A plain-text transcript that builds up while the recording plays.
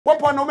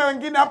Wapo wanaume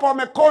wengine hapa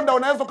wamekonda,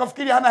 unaweza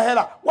kufikiri hana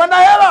hela. Wana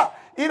hela,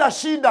 ila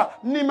shida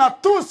ni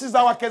matusi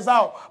za wake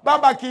zao.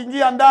 Baba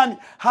akiingia ndani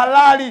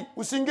halali,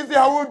 usingizi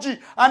hauji,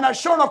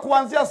 anashona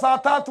kuanzia saa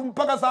 3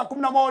 mpaka saa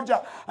 11,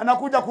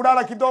 anakuja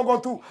kulala kidogo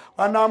tu,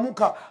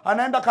 anaamka,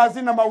 anaenda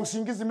kazini na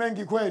mausingizi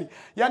mengi kweli.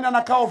 Yaani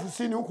anakaa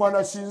ofisini huko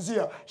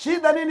anasinzia.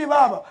 Shida nini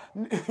baba?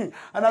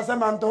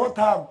 Anasema ndoo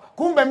tabu.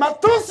 Kumbe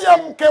matusi ya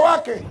mke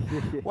wake.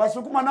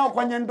 Wasukuma nao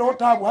kwenye ndoo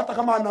tabu, hata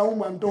kama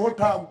anauma ndoo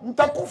tabu.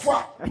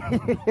 Mtakufa.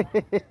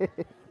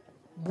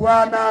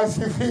 Bwana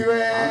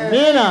asifiwe.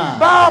 Amina.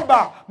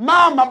 Baba,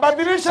 mama,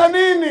 badilisha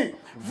nini?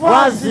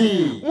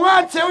 Vazi.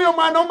 Mwache huyo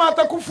mwanaume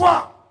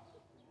atakufa.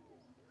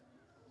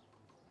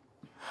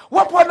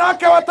 Wapo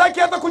wanawake hawataki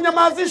hata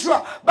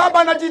kunyamazishwa. Baba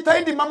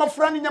anajitahidi, mama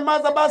fulani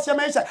nyamaza basi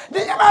ameisha.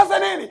 Ni nyamaza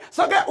nini?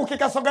 Sogea,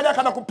 ukikasogelea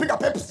kana kupiga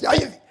Pepsi ya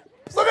hivi.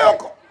 Sogea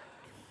huko.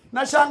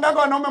 Na shangaga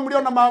wanaume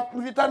mlio na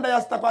vitanda ya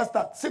 6 kwa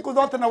 6. Siku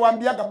zote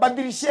nawaambiaga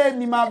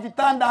badilisheni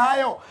mavitanda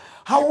hayo.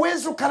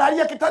 Hauwezi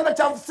ukalalia kitanda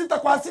cha 6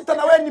 kwa 6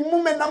 na wewe ni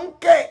mume na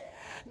mke.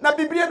 Na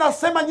Biblia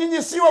nasema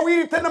nyinyi si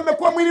wawili tena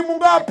mmekuwa mwili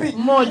mungapi?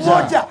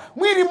 Mmoja.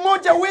 Mwili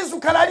mmoja, huwezi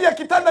ukalalia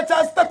kitanda cha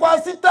 6 kwa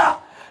 6.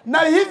 Na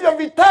hivyo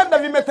vitanda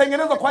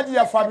vimetengenezwa kwa ajili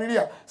ya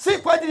familia, si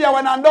kwa ajili ya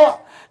wanandoa.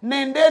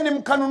 Nendeni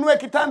mkanunue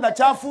kitanda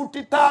cha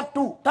futi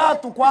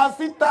 3 kwa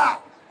 6.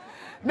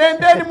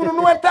 Nendeni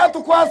mnunue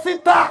 3 kwa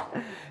 6.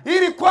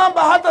 Ili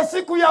kwamba hata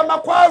siku ya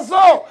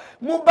makwazo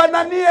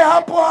mubananie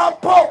hapo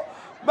hapo.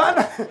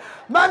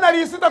 Maana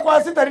li 6 kwa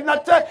 6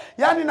 linache,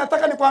 yani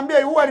nataka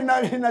nikwambie huwa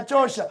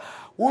linachosha.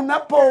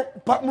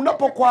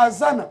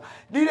 Unapokwazana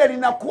lile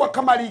linakuwa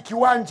kama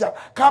likiwanja.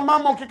 Kama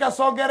mama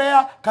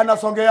ukikasogelea kana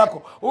soge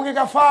yako,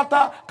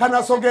 ukikafata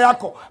kana soge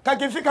yako,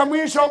 kakifika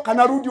mwisho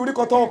kana rudi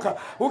ulikotoka,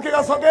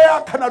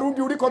 ukikasogea kana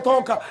rudi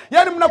ulikotoka.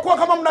 Yani mnakuwa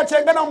kama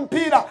mnachengana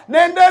mpira.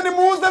 Nendeni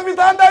muuze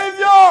vitanda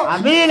hivyo.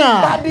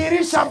 Amina.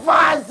 Badilisha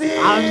vazi.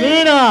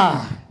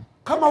 Amina.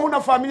 Kama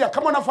una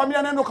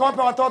familia nenda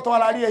kawape watoto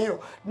walalie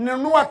hiyo.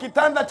 Nunua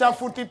kitanda cha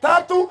futi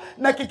 3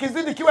 na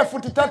kikizidi kiwe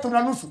futi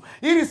 3.5.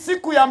 Ili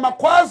siku ya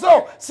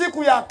makwazo,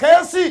 siku ya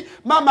kesi,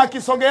 mama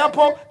akisogea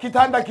hapo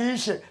kitanda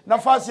kiishe,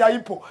 nafasi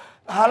haipo.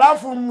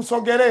 Halafu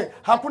msogelee,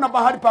 hakuna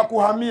bahari pa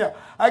kuhamia.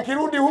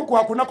 Akirudi huku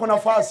hakunako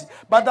nafasi.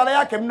 Badala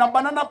yake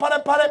mnabanana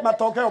pale,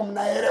 matokeo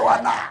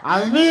mnaelewana.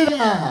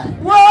 Amina.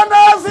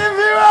 Bwana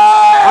asifiwe.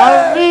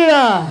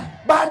 Amina.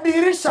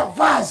 Badilisha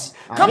vazi.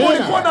 Kama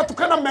ulikuwa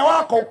unatukana mume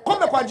wako,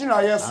 ukome kwa jina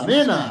la Yesu.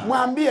 Amina.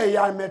 Mwambie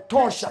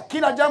yametosha.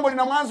 Kila jambo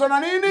lina mwanzo na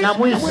nini? Na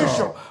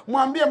mwisho.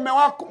 Mwambie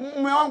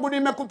mume wangu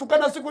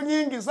nimekutukana siku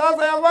nyingi,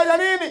 sasa yafanya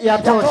nini?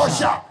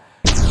 Yatosha.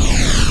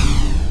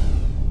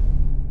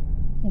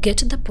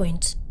 Get the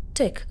point.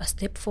 Take a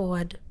step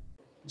forward.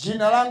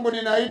 Jina langu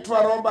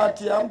ninaitwa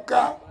Robart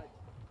Hamka.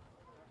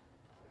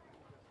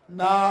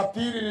 Na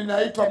pili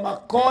ninaitwa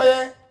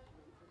Makoye.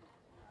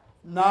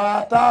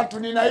 Na 3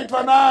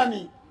 ninaitwa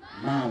nani?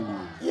 Mama.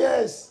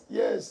 Yes.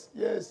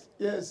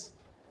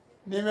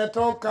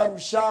 Nimetoka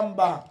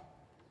Rushamba,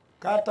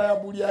 kata ya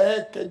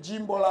Buliaheke,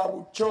 jimbo la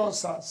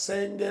Buchosa,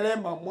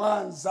 Sengerema,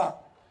 Mwanza.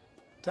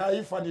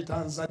 Taifa ni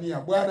Tanzania.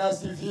 Bwana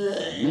asifiwe.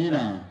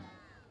 Amina.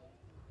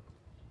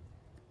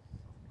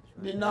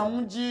 Nina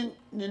mji,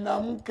 nina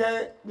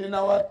mke,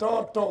 nina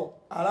watoto,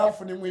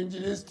 alafu ni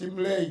mwinjilisti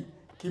mlei,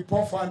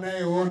 kipofu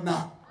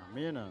anayeona.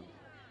 Amina.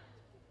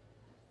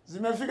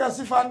 Zimefika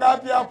sifa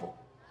ngapi hapo?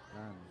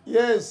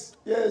 Yes.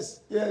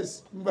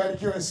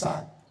 Mbarikiwe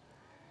sana.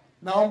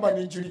 Naomba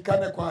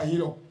nijulikane kwa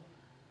hilo.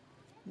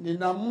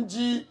 Nina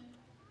mji,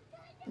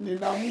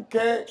 nina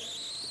mke,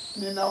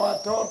 nina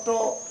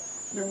watoto,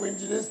 ni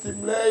mwinjilisti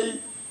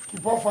mlei,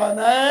 kipofu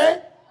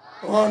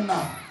anayeona.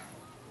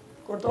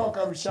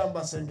 Kutoka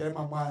Rushamba, Sengerema,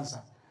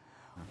 Mwanza.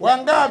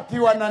 Wangapi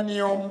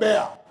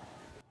wananiombea?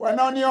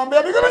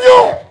 Wanaoniombea mikono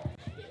juu.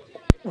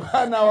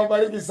 Bwana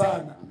wabariki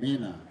sana.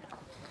 Amina.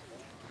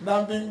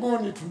 Na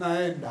mbinguni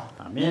tunaenda.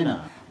 Amina.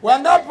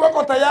 Wangapi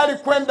wako tayari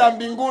kwenda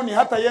mbinguni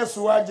hata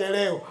Yesu aje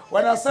leo?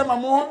 Wanasema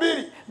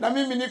mhubiri, na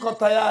mimi niko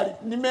tayari.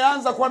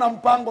 Nimeanza kuwa na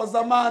mpango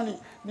zamani.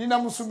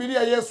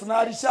 Ninamsubiria Yesu na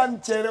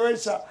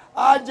alishanichelewesha.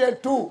 Aje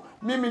tu,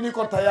 mimi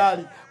niko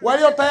tayari.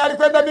 Walio tayari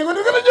kwenda mbinguni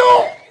mikono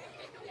juu.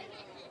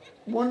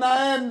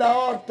 Munaenda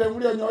wote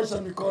mlionyoosha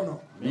mikono.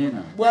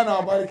 Amina. Bwana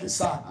awabariki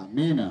sana.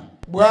 Amina.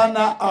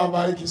 Bwana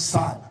awabariki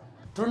sana.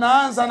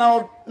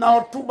 Tunaanza na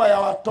hotuba ya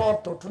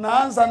watoto.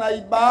 Tunaanza na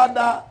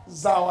ibada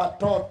za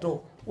watoto.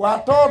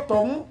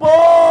 Watoto mpo?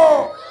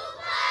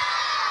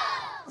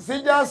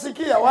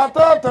 Sijasikia.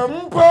 Watoto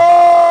mpo?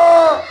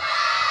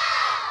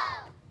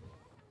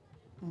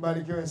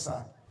 Mbarikiwe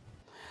sana.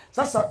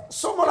 Sasa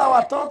somo la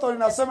watoto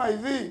linasema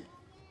hivi: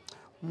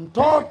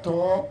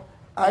 mtoto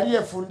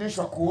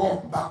aliyefundishwa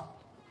kuomba.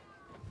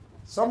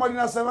 Somo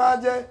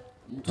linasemaje?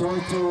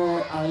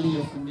 Mtoto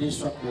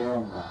aliyefundishwa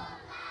kuomba.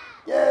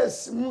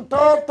 Yes,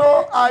 mtoto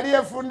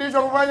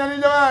aliyefundishwa kufanya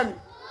nini jamani?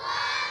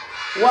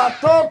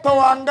 Watoto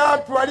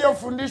wangapi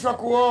waliofundishwa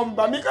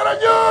kuomba? Mikono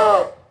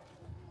juu.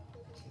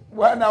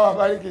 Bwana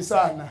wabariki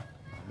sana.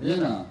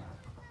 Amina.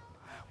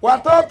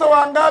 Watoto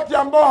wangapi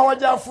ambao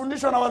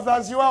hawajafundishwa na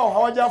wazazi wao,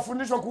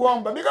 hawajafundishwa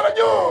kuomba? Mikono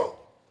juu.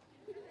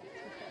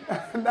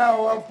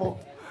 Nao wapo.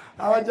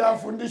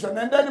 Hawajafundishwa.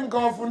 Nendeni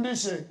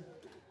mkawafundishe.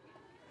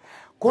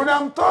 Kuna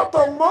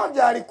mtoto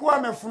mmoja alikuwa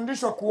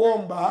amefundishwa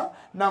kuomba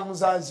na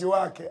mzazi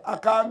wake.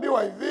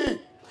 Akaambiwa hivi,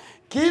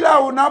 kila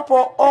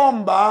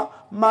unapoomba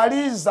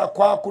maliza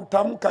kwa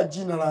kutamka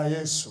jina la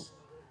Yesu.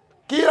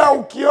 Kila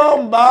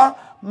ukiomba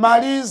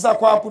maliza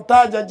kwa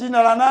kutaja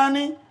jina la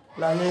nani?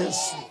 La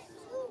Yesu.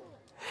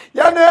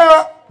 Yaani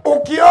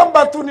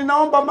ukiomba tu,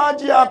 ninaomba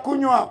maji ya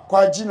kunywa,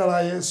 kwa jina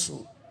la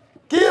Yesu.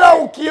 Kila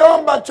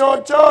ukiomba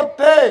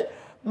chochote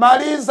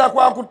maliza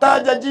kwa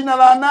kutaja jina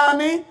la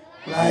nani?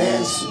 La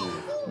Yesu.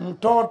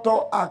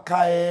 Mtoto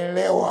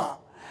akaelewa,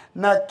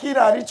 na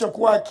kila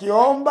alichokuwa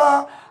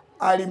akiomba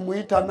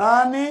alimuita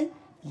nani?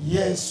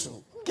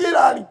 Yesu.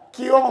 Kila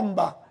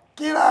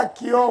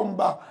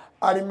akiomba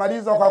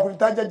alimaliza kwa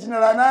kulitaja jina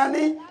la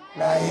nani?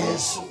 La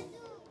Yesu.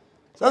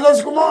 Sasa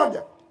siku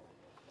moja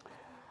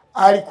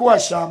alikuwa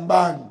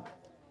shambani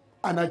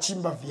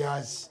anachimba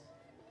viazi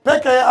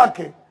peke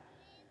yake.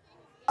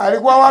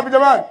 Alikuwa wapi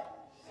jamani?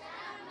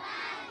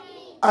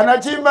 Shambani.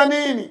 Anachimba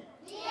nini?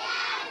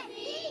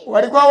 Viazi.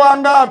 Walikuwa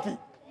wangapi?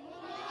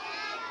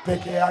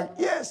 Peke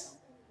yake. Yes.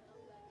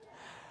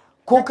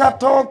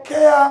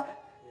 Kukatokea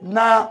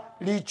na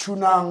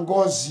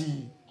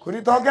lichunangozi.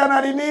 Kulitokea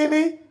na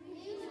nini?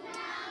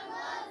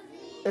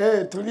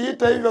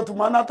 Tuliita hivyo tu,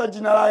 maana hata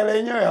jina la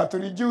lenyewe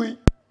hatulijui.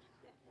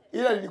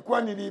 Ila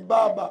lilikuwa ni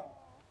libaba.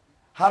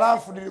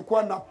 Halafu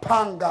lilikuwa na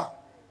panga.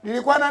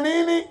 Lilikuwa na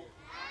nini?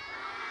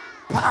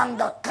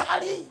 Panga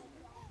kali.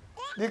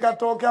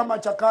 Likatokea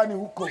machakani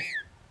huko.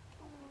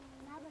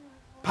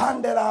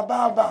 Pande la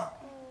baba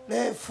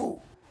refu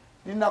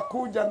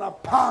linakuja na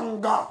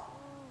panga.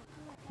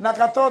 Na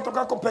katoto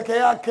kako peke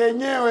yake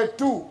yenyewe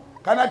tu.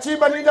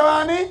 Kanachimba ni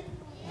jamani?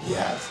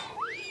 Yes.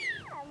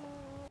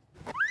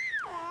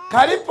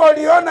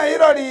 Kalipoliona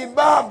hilo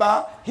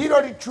libaba,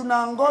 hilo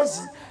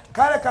lichunangozi,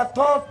 kale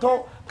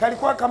katoto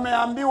kalikuwa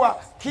kameambiwa,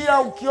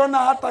 kila ukiona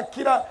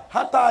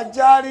hata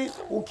ajali,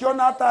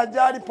 ukiona hata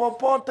ajali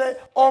popote,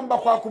 omba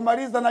kwa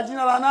kumaliza na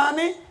jina la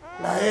nani?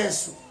 La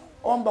Yesu.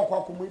 Omba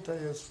kwa kumuita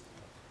Yesu.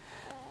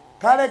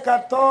 Kale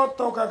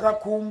katoto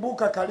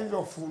kakakumbuka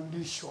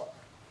kalivyofundishwa.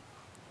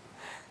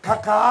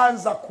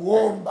 Kakaanza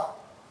kuomba.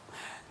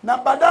 Na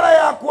badala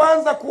ya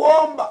kuanza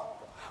kuomba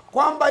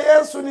kwamba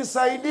Yesu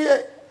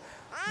nisaidie,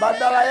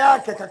 badala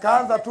yake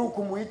kakaanza tu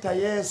kumuita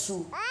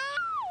Yesu.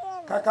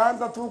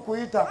 Kakaanza tu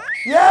kuita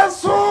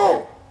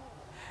Yesu.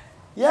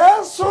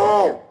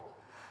 Yesu.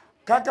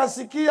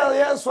 Kakasikia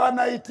Yesu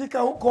anaitika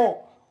huko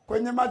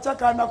kwenye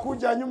machaka,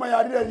 anakuja nyuma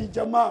ya lile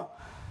jamaa.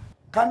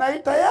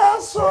 Kanaita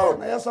Yesu,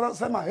 na Yesu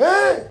anasema,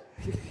 "Hey!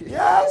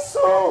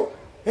 Yesu!"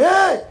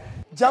 Hey!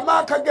 Jamaa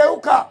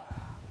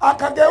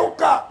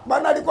akageuka.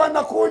 Bwana alikuwa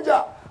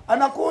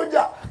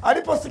anakuja.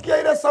 Aliposikia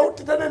ile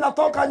sauti tena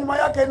inatoka nyuma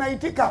yake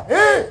inaitika,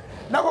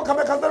 nako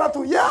kamekazana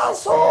tu,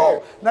 Yesu.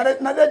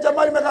 Na ile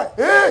jamaa limekaa,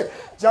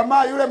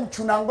 jamaa yule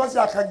mchunangozi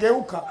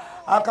akageuka,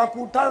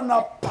 akakutana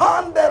na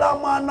pande la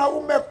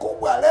mwanaume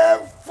kubwa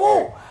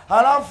refu,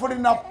 halafu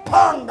lina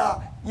panga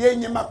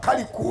yenye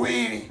makali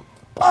kuwili.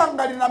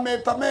 Panga lina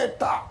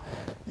meta.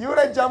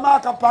 Yule jamaa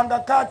akapanga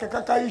kake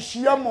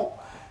kakaishiamo.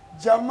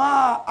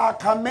 Jamaa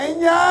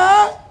akamenya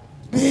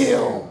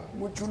bio.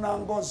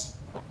 Mchunangozi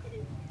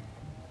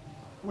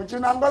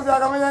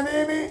akamenya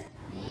nini?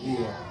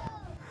 Yeah.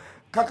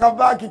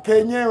 Kakabaki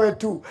kenyewe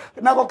tu.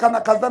 Nako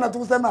kanakazana tu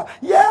kusema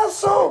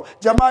Yesu.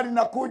 Jamaa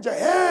linakuja.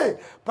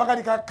 Paka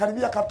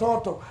likakaribia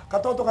katoto.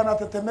 Katoto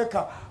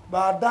kanatetemeka.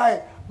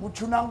 Baadaye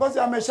mchunangozi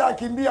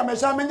ameshakimbia,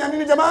 ameshamenya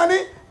nini jamani?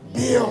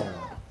 Bio.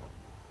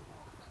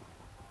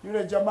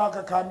 Yule jamaa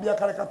kakaambia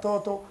kale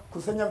katoto,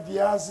 kusanya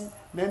viazi,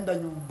 nenda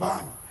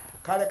nyumbani.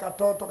 Kale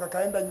katoto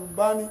kakaenda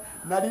nyumbani,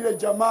 na lile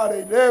jamaa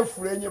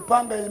refu lenye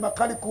panga yenye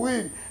makali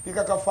kuwili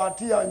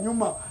likakafuatia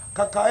nyuma.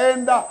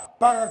 Kakaenda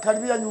paka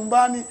karibia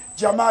nyumbani,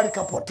 jamaa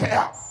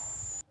likapotea.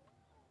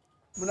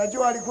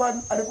 Mnajua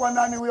alikuwa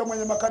nani huyo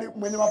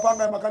mwenye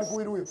mapanga ya makali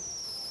kuwili huyo?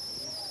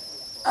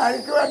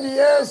 Alikuwa ni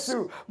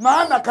Yesu.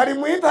 Maana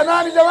kalimuita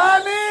nani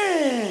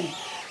jamani?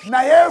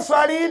 Na Yesu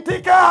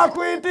aliitika,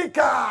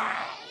 hakuitika.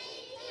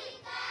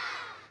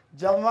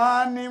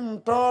 Jamani,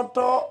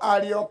 mtoto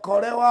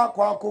aliokolewa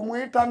kwa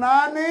kumuita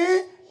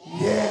nani?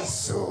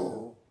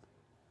 Yesu.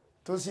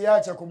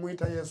 Tusiache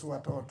kumuita Yesu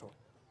watoto.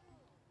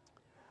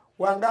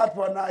 Wangapi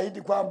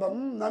wanaahidi kwamba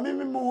na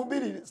mimi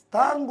mhubiri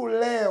tangu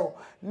leo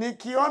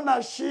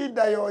nikiona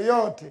shida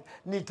yoyote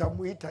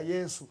nitamuita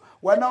Yesu.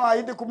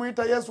 Wanaoahidi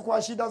kumuita Yesu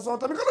kwa shida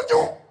zote mikono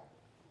juu.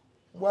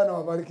 Bwana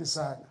wabariki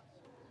sana.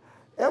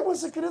 Hebu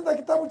sikiliza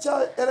kitabu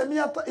cha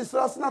Yeremia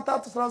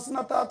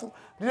 33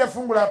 lile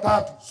fungu la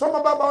 3. Soma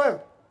baba wewe.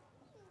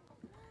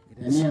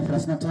 Yeremia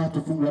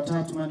 33 fungu la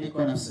 3 maandiko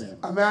yanasema.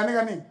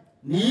 Ameandika nini?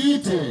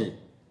 Niite.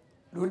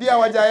 Rudia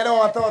wajaelewa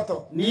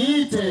watoto.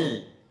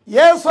 Niite.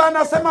 Yesu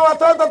anasema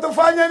watoto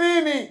tufanye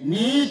nini?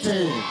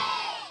 Niite.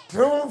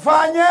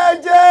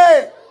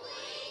 Tufanyeje?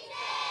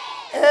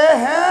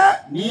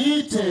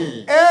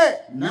 Niite.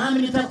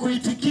 Nami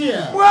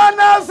nitakuitikia.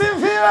 Bwana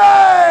asifiwe.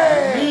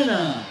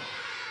 Amina.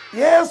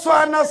 Yesu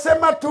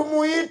anasema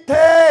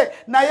tumuite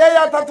na yeye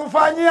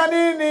atatufanyia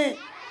nini?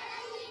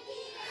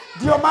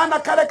 Ndio maana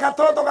kale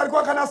katoto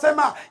kalikuwa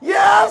kanasema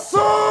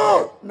Yesu,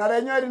 na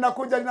lenyewe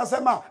linakuja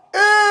linasema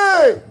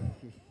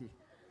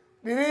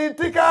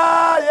Niliitika.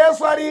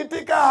 Yesu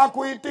aliitika,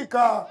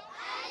 hakuitika.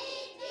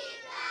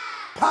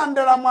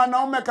 Pande la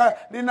mwanaume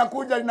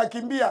linakuja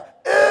linakimbia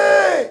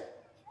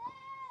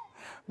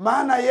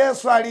maana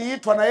Yesu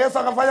aliitwa na Yesu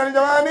akafanya nini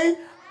jamani?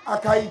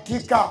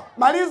 Akaitika.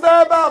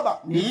 Maliza baba.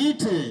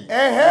 Niite.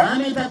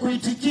 Nami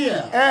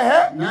nitakuitikia.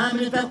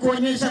 Nami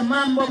nitakuonyesha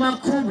mambo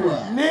makubwa.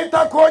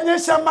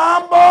 Nitakuonyesha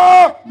mambo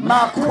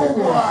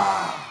makubwa.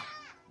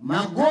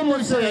 Magumu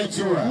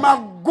usiyoyajua.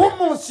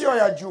 Magumu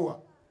usiyoyajua.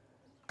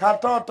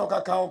 Katoto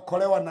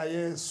kakaokolewa na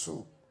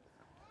Yesu.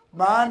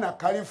 Maana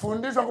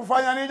kalifundishwa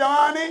kufanya nini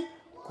jamani?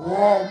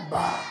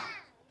 Kuomba.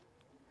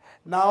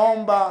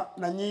 Naomba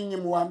na nyinyi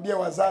muambie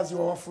wazazi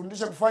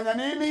wawafundishe kufanya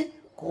nini?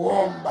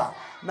 Kuomba.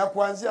 Na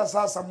kuanzia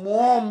sasa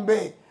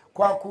muombe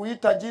kwa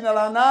kuita jina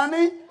la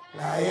nani?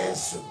 La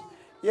Yesu.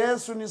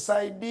 Yesu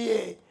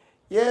nisaidie.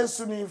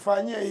 Yesu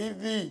nifanyie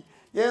hivi.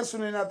 Yesu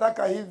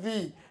ninataka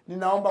hivi.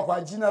 Ninaomba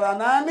kwa jina la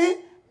nani?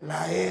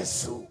 La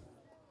Yesu.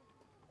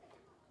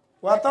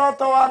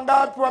 Watoto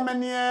wangapi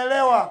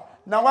wamenielewa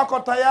na wako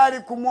tayari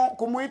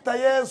kumuita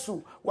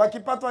Yesu?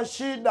 Wakipatwa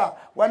shida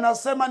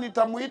wanasema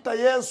nitamuita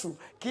Yesu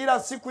kila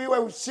siku, iwe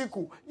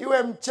usiku,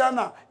 iwe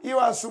mchana,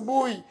 iwe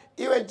asubuhi,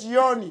 iwe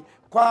jioni,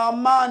 kwa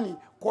amani,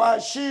 kwa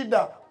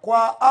shida,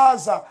 kwa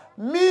adha,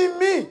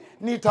 mimi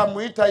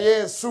nitamuita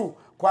Yesu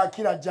kwa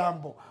kila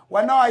jambo.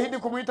 Wanaoahidi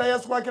kumuita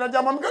Yesu kwa kila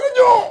jambo mkono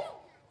juu.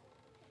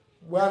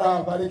 Bwana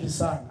awabariki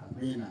sana.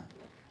 Amina.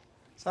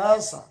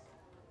 Sasa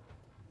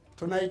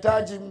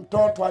tunahitaji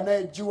mtoto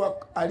anayejua,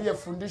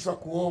 aliyefundishwa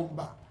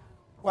kuomba.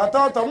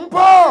 Watoto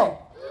mpo?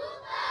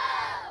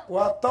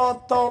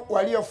 Watoto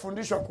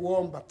waliofundishwa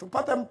kuomba.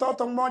 Tupate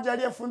mtoto mmoja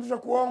aliyefundishwa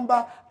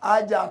kuomba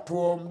aje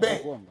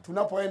atuombe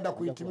tunapoenda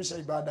kuhitimisha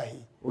ibada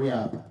hii. Huyu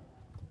hapa.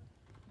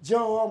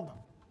 Jo,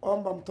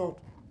 omba mtoto.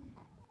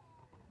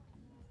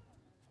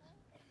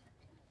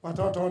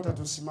 Watoto wote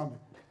tusimame.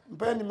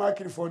 Mpeni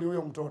microphone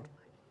huyo mtoto.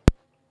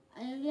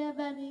 Haleluya.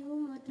 Baba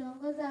Mungu,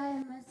 tuongoza haya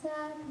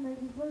masaa,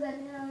 tumejifunza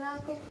neno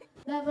lako.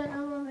 Baba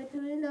naomba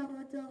umetulinda,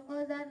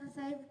 umetuongoza hata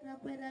sasa hivi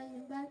tunapoenda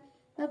nyumbani.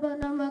 Baba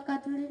naomba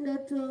katulinda,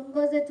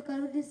 tuongoze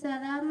tukarudi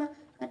salama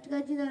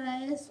katika jina la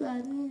Yesu.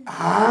 Amina.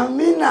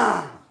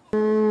 Amina.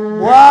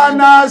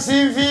 Bwana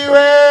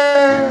asifiwe.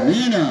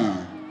 Amina.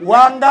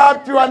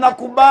 Wangapi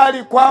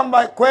wanakubali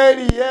kwamba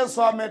kweli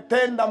Yesu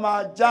ametenda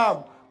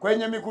maajabu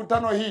kwenye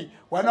mikutano hii?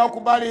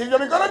 Wanaokubali hivyo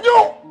mikono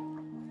juu.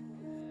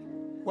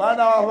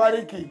 Bwana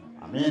wabariki.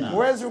 Amina.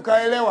 Huwezi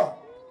ukaelewa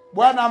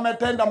Bwana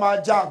ametenda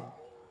maajabu.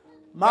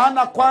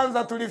 Maana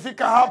kwanza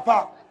tulifika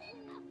hapa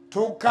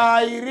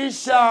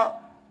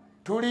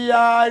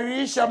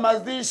tuliahirisha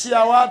mazishi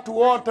ya watu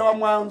wote wa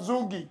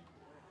Mwanzugi.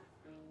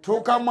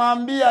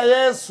 Tukamwambia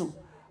Yesu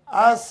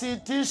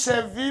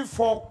asitishe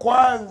vifo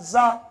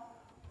kwanza,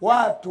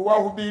 watu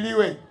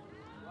wahubiriwe.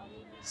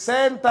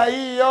 Senta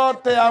hii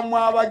yote ya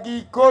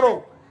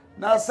Mwabagikoro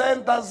na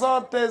senta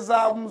zote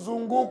za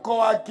mzunguko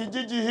wa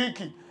kijiji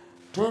hiki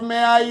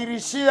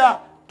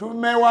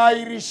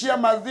tumewaahirishia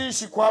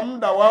mazishi kwa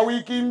muda wa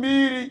wiki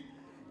 2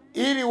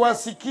 ili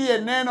wasikie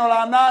neno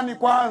la nani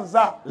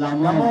kwanza? La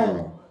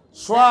Mungu.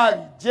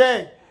 Swali,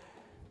 je,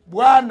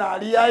 Bwana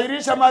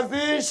aliahirisha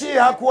mazishi?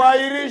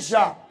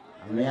 Hakuahirisha?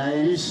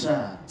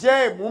 Ameahirisha.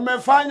 Je,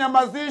 mumefanya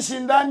mazishi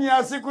ndani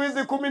ya siku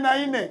hizi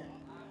 14?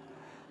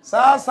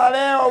 Sasa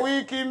leo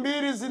wiki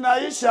 2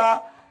 zinaisha,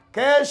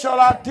 kesho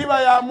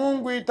ratiba ya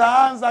Mungu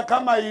itaanza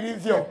kama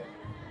ilivyo.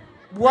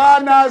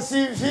 Bwana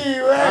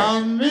asifiwe.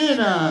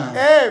 Amina.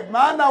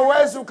 Maana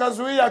huwezi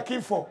ukazuia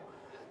kifo.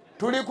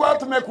 Tulikuwa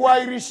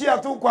tumekuahirishia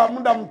tu kwa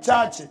muda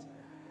mchache,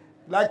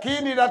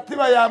 lakini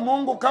ratiba ya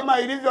Mungu kama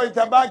ilivyo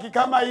itabaki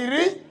kama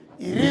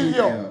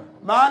ilivyo.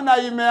 Maana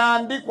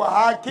imeandikwa,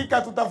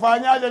 hakika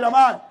tutafanyaje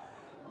jamani?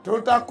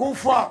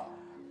 Tutakufa.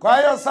 Kwa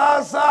hiyo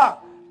sasa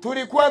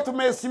tulikuwa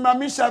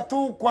tumesimamisha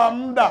tu kwa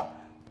muda,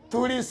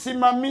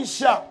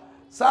 tulisimamisha.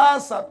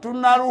 Sasa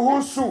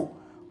tunaruhusu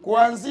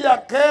kuanzia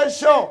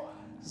kesho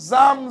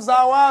zamu za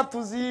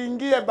watu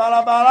ziingie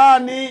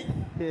barabarani.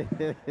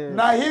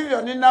 Na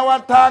hivyo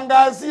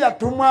ninawatangazia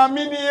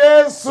tumwamini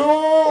Yesu.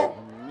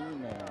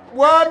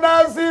 Bwana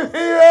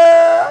asifiwe.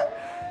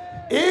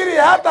 Ili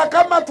hata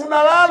kama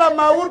tunalala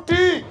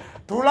mauti,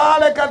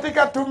 tulale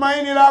katika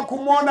tumaini la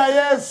kumwona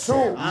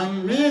Yesu.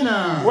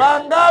 Amina.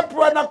 Wangapi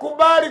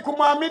wanakubali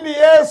kumwamini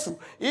Yesu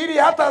ili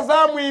hata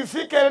zamu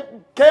ifike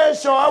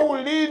kesho au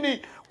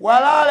lini,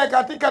 walale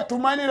katika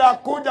tumaini la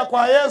kuja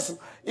kwa Yesu,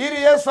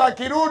 ili Yesu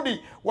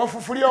akirudi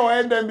wafufuliwe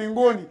waende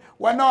mbinguni?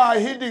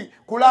 Wanaoahidi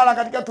kulala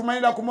katika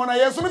tumaini la kumwona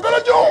Yesu, mikono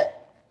juu.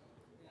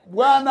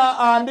 Bwana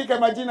aandike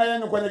majina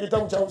yenu kwenye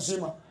kitabu cha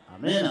uzima.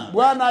 Amina.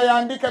 Bwana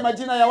yaandike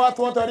majina ya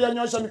watu wote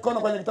walionyosha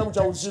mikono kwenye kitabu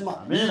cha uzima.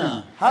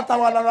 Amina. Hata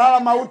walala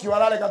mauti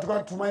walale katika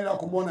tumaini la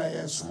kumwona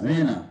Yesu.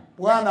 Amina.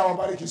 Bwana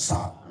wabariki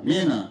sana.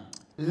 Amina.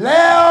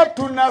 Leo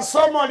tuna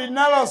somo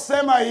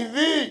linalosema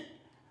hivi,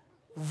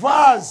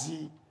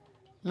 vazi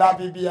la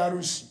bibi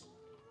harusi.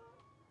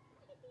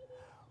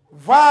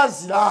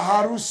 Vazi la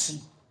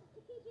harusi.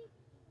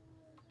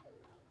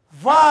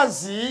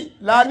 Vazi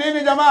la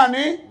nini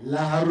jamani?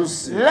 La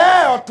harusi.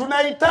 Leo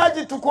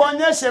tunahitaji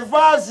tukuonyeshe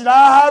vazi la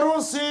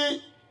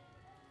harusi.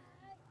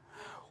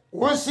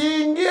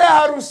 Usiingie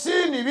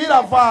harusini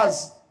bila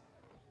vazi.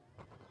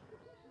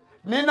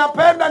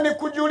 Ninapenda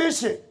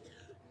nikujulishe.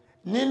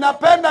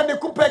 Ninapenda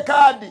nikupe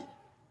kadi.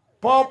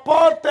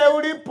 Popote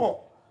ulipo,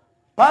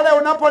 pale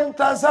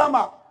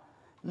unaponitazama,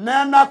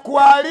 na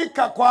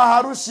nakualika kwa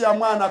harusi ya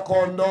mwana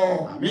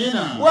kondoo.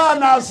 Amina.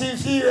 Bwana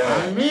asifiwe.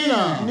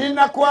 Amina.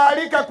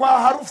 Ninakualika kwa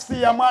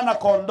harusi ya mwana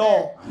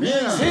kondoo.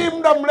 Amina. Si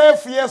muda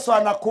mrefu Yesu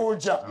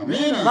anakuja.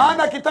 Amina.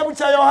 Maana kitabu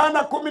cha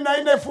Yohana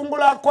 14 fungu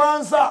la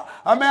kwanza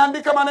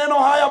ameandika maneno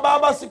haya.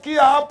 Baba,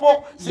 sikia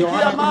hapo,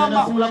 sikia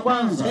mama.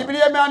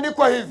 Biblia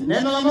imeandikwa hivi.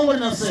 Neno la Mungu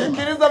linasema,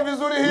 sikiliza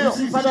vizuri hiyo.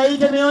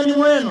 Usifadhaike mioyoni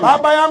mwenu.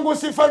 Baba yangu,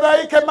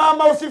 usifadhaike.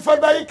 Mama,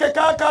 usifadhaike.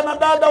 Kaka na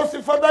dada,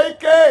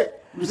 usifadhaike.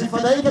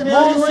 Msifadhaike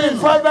mioyoni mwenu.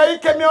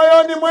 Msifadhaike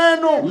mioyoni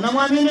mwenu.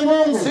 Mnamwamini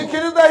Mungu.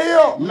 Sikiliza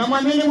hiyo.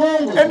 Mnamwamini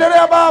Mungu.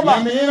 Endelea baba.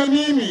 Niamini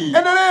mimi.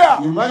 Endelea.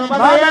 Nyumbani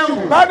baba yangu.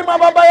 Nyumbani mwa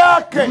baba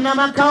yake. Kuna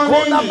makao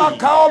mengi. Kuna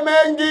makao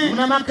mengi.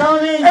 Kuna makao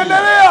mengi.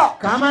 Endelea.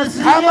 Kama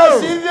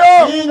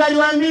sivyo.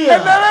 Ningaliwaambia.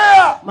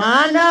 Endelea.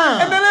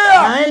 Maana.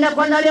 Endelea. Naenda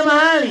kuandalia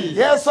mahali.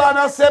 Yesu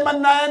anasema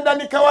naenda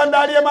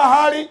nikawaandalie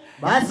mahali.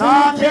 Basi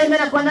nikienda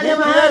na kuandalia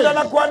mahali. Nikienda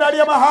na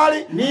kuandalia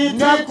mahali.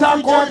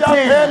 Nitakuja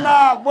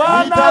tena.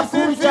 Bwana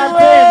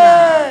asifiwe.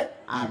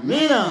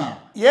 Amina.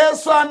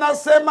 Yesu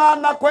anasema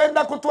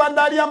anakwenda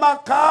kutuandalia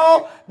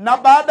makao, na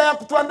baada ya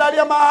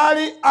kutuandalia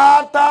mahali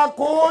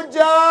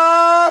atakuja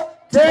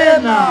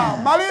tena.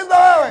 Maliza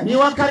wewe.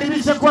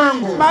 Niwakaribishe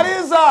kwangu.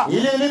 Maliza.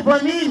 Ili nilipo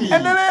mimi.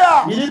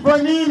 Endelea. Nilipo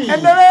mimi.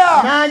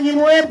 Endelea. Nanyi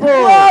muwepo.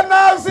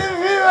 Bwana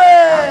asifiwe.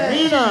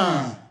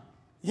 Amina.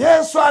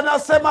 Yesu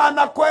anasema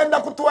anakwenda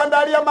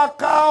kutuandalia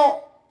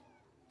makao.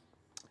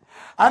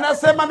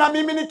 Anasema na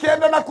mimi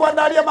nikienda na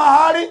kuandalia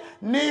mahali,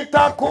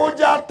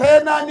 nitakuja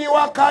tena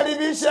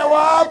niwakaribishe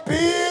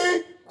wapi?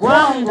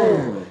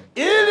 Kwangu.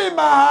 Ili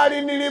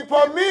mahali nilipo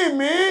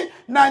mimi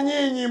na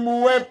nyinyi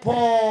muwepo.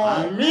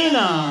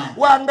 Amina.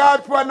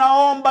 Wangapi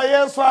wanaomba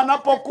Yesu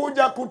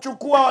anapokuja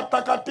kuchukua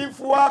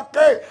watakatifu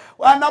wake,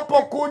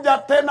 anapokuja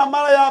tena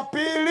mara ya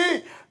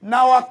pili,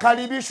 na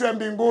wakaribishwe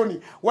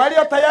mbinguni?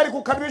 Walio tayari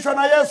kukaribishwa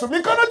na Yesu,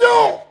 mikono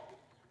juu.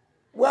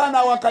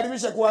 Bwana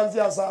wakaribishe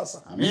kuanzia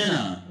sasa.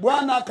 Amina.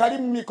 Bwana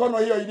akarimu mikono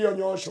hiyo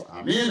iliyonyooshwa.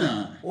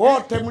 Amina.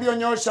 Wote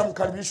mlionyosha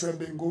mkaribishwe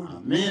mbinguni.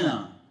 Amina.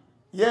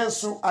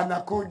 Yesu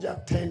anakuja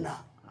tena.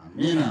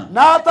 Amina.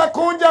 Na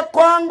atakuja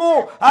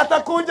kwangu,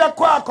 atakuja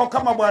kwako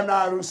kama bwana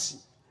harusi.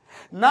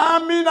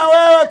 Nami na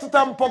wewe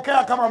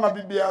tutampokea kama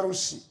mabibi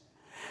harusi.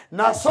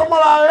 Na somo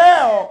la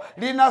leo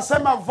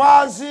linasema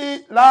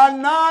vazi la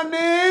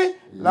nani?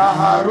 La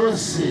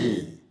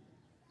harusi.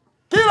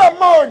 Kila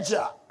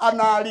mmoja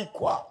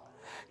anaalikwa.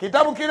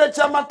 Kitabu kile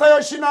cha Mathayo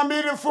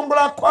 22 fungu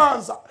la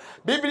kwanza.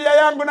 Biblia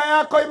yangu na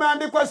yako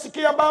imeandikwa,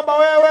 sikia baba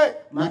wewe.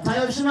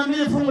 Mathayo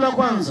 22 fungu la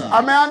kwanza.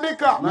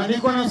 Ameandika.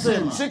 Maandiko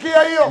yanasema,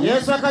 sikia hiyo.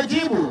 Yesu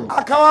akajibu.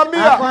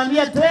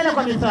 Akawaambia tena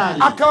kwa mithali.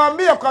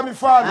 Akawaambia kwa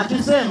mifano.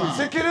 Akisema,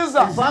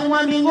 sikiliza. Mfalme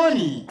wa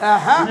mbinguni.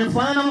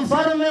 Umefanana na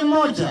mfalme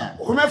mmoja.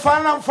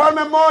 Umefanana na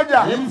mfalme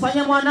mmoja.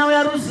 Alimfanyia mwanawe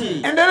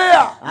harusi.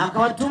 Endelea.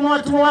 Akawatuma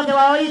watumwa wake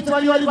wawaite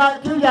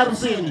waliokuja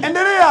harusini.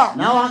 Endelea.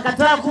 Nao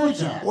wakakataa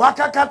kuja.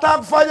 Wakakataa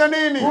kufanya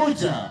nini?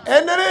 Kuja.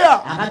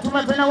 Endelea.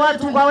 Akatuma tena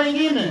watu kwa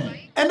wengine.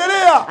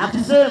 Endelea.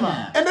 Akisema,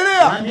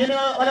 endelea. Waambieni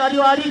wale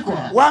walioalikwa.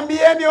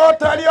 Waambieni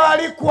wote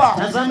walioalikwa.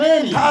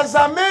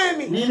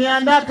 Tazameni.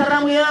 Nimeandaa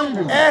karamu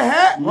yangu.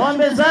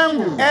 Ng'ombe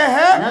zangu.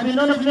 Na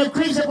vinono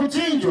vimekwisha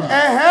kuchinjwa.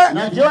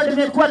 Na joni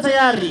limekuwa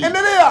tayari.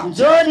 Endelea.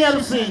 Njoni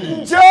harusini.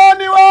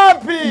 Njoni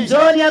wapi?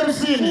 Njoni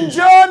harusini.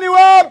 Njoni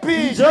wapi?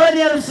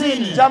 Njoni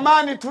harusini.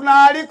 Jamani,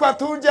 tunaalikwa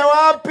tuje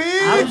wapi?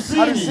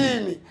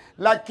 Harusini.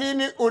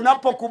 Lakini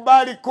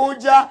unapokubali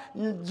kuja,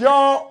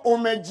 njoo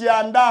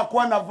umejiandaa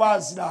kuwa na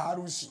vazi la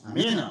harusi.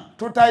 Amina.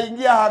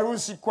 Tutaingia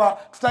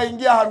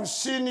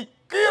harusini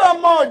kila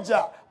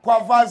moja kwa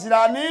vazi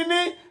la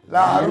nini?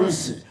 La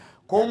harusi.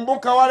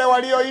 Kumbuka wale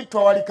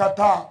walioitwa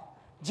walikataa.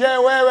 Je,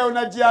 wewe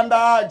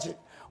unajiandaaje?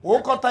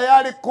 Uko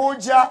tayari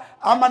kuja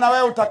ama na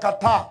wewe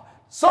utakataa?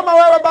 Soma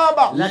wewe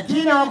baba.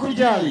 Lakini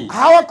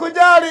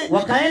hawakujali.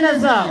 Wakaenda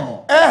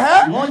zao.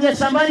 Mmoja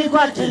shambani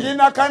kwake.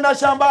 Mwingine akaenda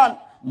shambani.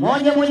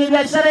 Mmoja mwenye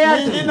biashara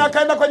yake. Mwingine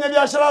akaenda kwenye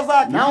biashara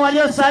zake. Na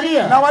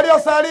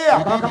waliosalia.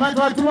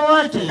 Wakawakamata watumwa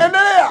wake.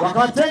 Endelea.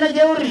 Wakawatenda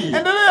jeuri.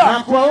 Endelea.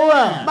 Na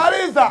kuwaua.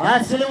 Maliza.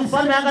 Basi yule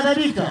mfalme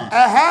akadhabika.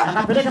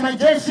 Akapeleka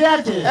majeshi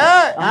yake.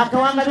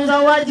 Akawaangamiza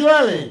wauaji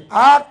wale.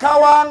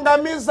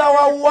 Akawaangamiza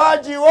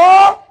wauaji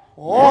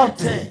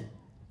wote.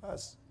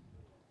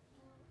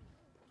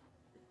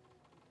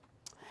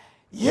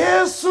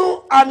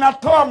 Yesu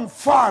anatoa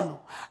mfano.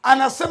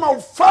 Anasema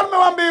ufalme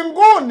wa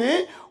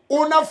mbinguni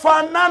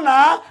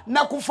unafanana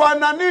na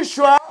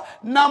kufananishwa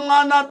na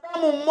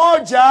mwanadamu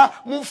mmoja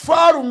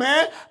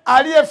mfalme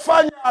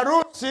aliyefanya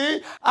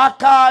harusi,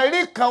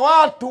 akaalika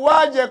watu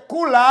waje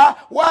kula,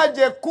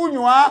 waje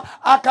kunywa,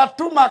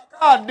 akatuma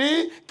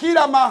kadi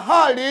kila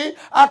mahali,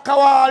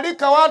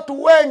 akawaalika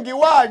watu wengi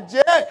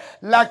waje,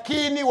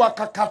 lakini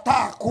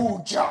wakakataa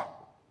kuja.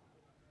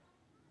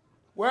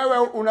 Wewe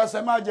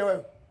unasemaje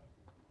wewe?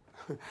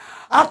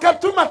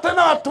 Akatuma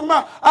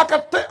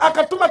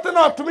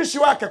tena watumishi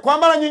wake kwa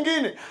mara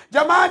nyingine,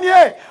 jamani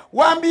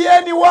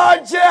waambieni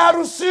waje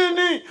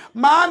harusini,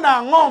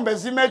 maana ng'ombe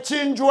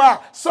zimechinjwa,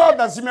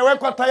 soda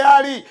zimewekwa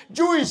tayari,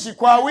 juisi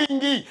kwa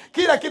wingi,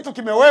 kila kitu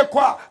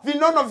kimewekwa,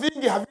 vinono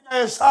vingi havina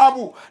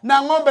hesabu,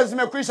 na ng'ombe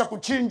zimekwisha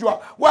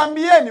kuchinjwa.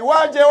 Waambieni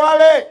waje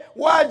wale,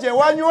 waje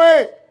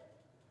wanywe.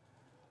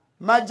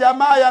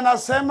 Majamaa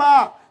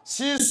yanasema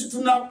sisi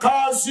tuna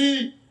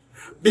kazi.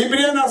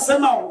 Biblia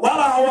inasema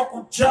wala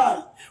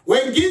hawakujali.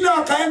 Wengine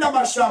wakaenda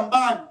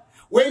mashambani,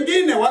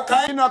 wengine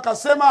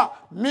wakasema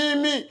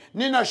mimi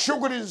nina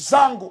shughuli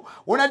zangu.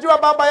 Unajua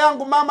baba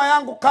yangu, mama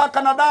yangu,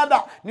 kaka na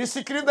dada,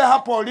 nisikilize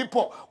hapo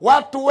ulipo.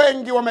 Watu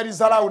wengi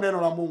wamelidharau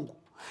neno la Mungu.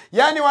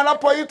 Yaani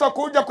wanapoitwa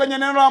kuja kwenye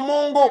neno la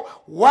Mungu,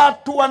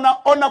 watu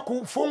wanaona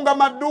kufunga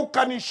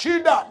maduka ni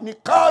shida, ni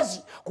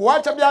kazi.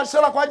 Kuacha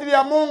biashara kwa ajili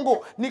ya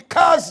Mungu ni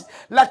kazi.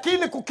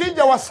 Lakini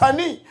kukija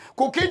wasanii,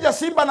 kukija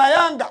Simba na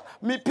Yanga,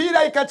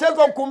 mipira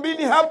ikachezwa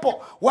ukumbini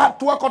hapo,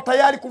 watu wako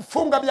tayari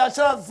kufunga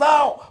biashara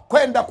zao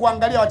kwenda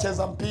kuangalia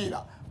wacheza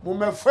mpira.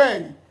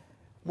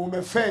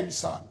 Mumefeli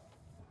sana.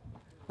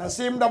 Na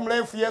si muda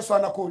mrefu Yesu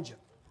anakuja.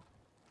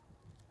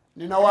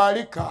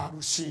 Ninawaalika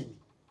harusini.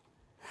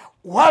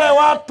 Wale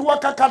watu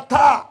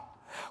wakakataa,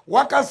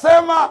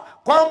 wakasema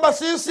kwamba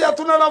sisi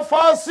hatuna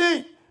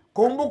nafasi.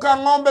 Kumbuka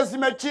ng'ombe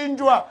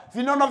zimechinjwa,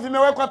 vinono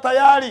vimewekwa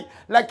tayari,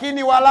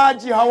 lakini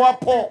walaji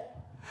hawapo.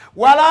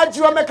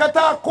 Walaji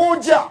wamekataa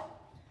kuja.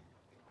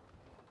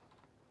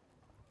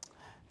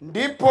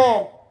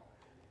 Ndipo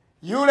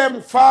yule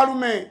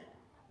mfalme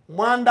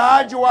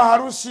mwandaaji wa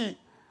harusi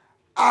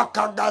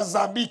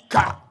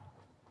akagazabika.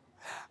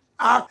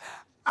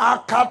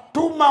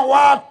 Akatuma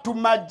watu,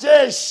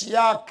 majeshi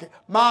yake,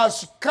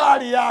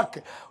 maaskari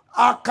yake,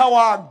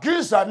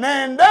 akawaagiza,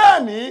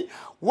 nendeni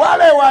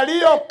wale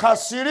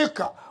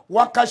waliokasirika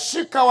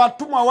wakashika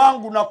watumwa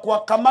wangu na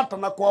kuwakamata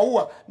na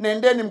kuwaua,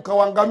 nendeni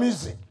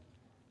mkawaangamize.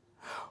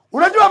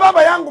 Unajua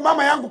baba yangu,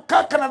 mama yangu,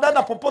 kaka na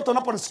dada, popote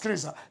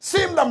unaponisikiliza,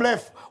 si muda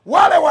mrefu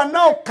wale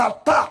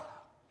wanaokataa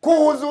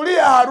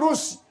kuhudhuria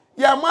harusi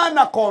ya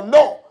mwana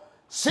kondoo,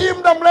 si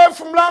muda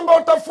mrefu mlango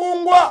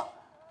utafungwa.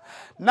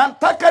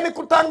 Nataka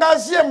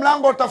nikutangazie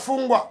mlango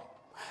utafungwa,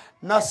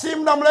 na si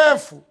muda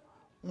mrefu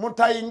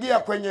mtaingia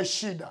kwenye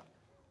shida.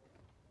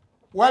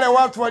 Wale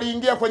watu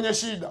waliingia kwenye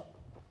shida,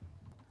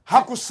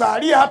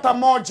 hakusalia hata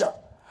moja.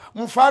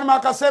 Mfalme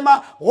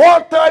akasema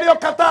wote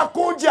waliokataa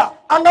kuja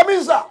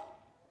angamiza.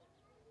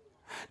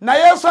 Na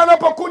Yesu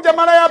anapokuja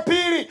mara ya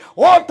pili,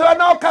 wote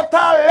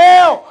wanaokataa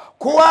leo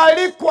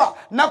kualikwa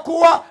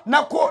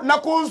na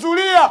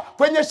kuhudhuria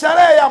kwenye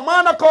sherehe ya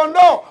mwana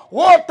kondoo,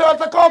 wote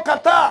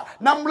watakaokataa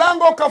na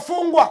mlango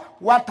ukafungwa,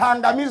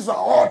 wataangamizwa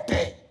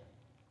wote.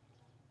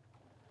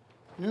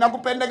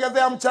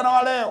 Ninakupendekezea mchana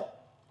wa leo,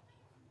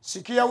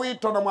 sikia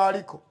wito na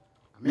mwaliko.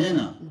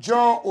 Amina.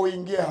 Njoo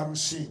uingie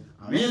harusini.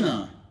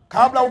 Amina.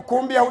 Kabla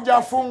ukumbi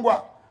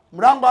haujafungwa,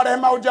 mlango wa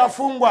rehema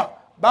hujafungwa,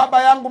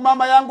 baba yangu,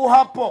 mama yangu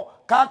hapo,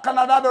 kaka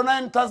na dada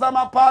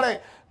unayenitazama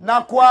pale,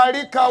 na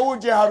kualika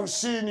uje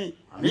harusini.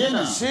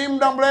 Amina. Si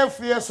muda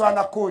mrefu Yesu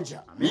anakuja.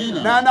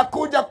 Amina. Na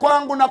anakuja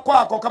kwangu na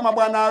kwako kama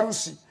bwana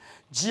harusi.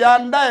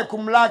 Jiandae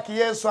kumlaki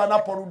Yesu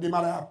anaporudi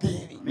mara ya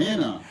pili.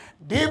 Amina.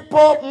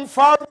 Ndipo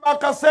mfalme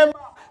akasema,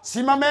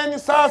 simameni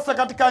sasa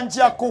katika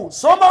njia kuu.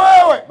 Soma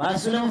wewe.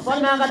 Basi yule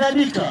mfalme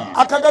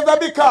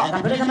akaghadhabika,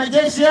 akapeleka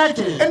majeshi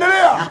yake.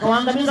 Endelea.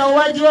 Akawaangamiza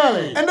wauaji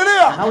wale.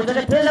 Endelea.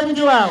 Akauteketeza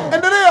mji wao.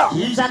 Endelea.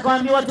 Kisha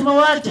akawaambia watumwa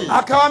wake.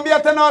 Akawaambia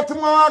tena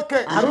watumwa wake,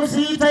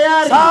 harusi hii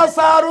tayari.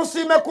 Sasa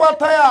harusi imekuwa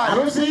tayari.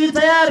 Harusi hii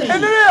tayari.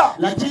 Endelea.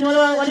 Lakini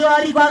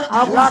walioalikwa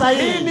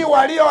hawakustahili. Lakini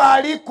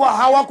walioalikwa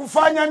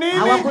hawakufanya nini?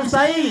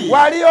 Hawakustahili.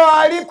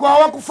 Walioalikwa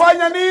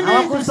hawakufanya nini?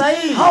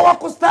 Hawakustahili.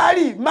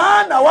 Hawakustahili,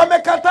 maana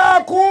wamekataa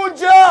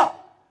kuja.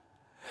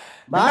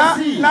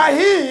 Basi na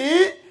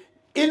hii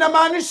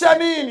inamaanisha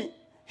nini?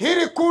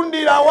 Hili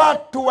kundi la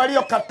watu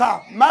waliokataa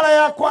mara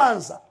ya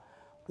kwanza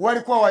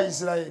walikuwa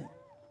Waisraeli.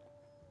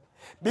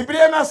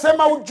 Biblia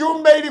inasema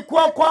ujumbe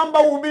ilikuwa kwamba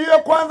uhubiriwe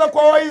kwanza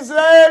kwa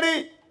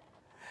Waisraeli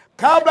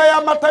kabla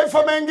ya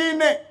mataifa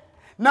mengine.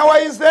 Na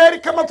Waisraeli,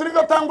 kama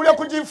tulivyotangulia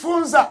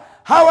kujifunza,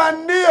 hawa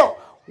ndio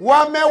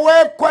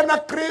wamewekwa na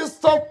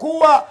Kristo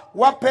kuwa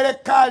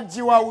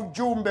wapelekaji wa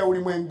ujumbe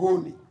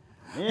ulimwenguni.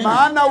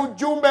 Maana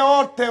ujumbe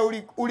wote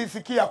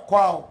ulifikia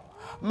kwao.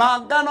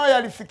 Maagano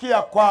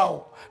yalifikia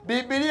kwao.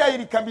 Biblia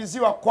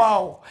ilikabidhiwa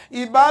kwao.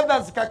 Ibada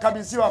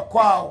zikakabidhiwa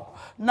kwao.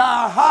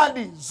 Na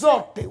ahadi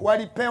zote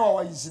walipewa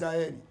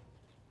Waisraeli.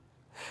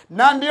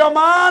 Na ndio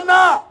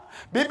maana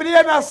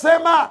Biblia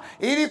inasema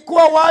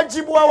ilikuwa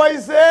wajibu wa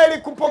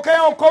Waisraeli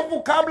kupokea wokovu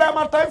kabla ya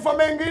mataifa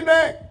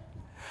mengine.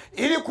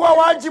 Ilikuwa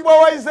wajibu wa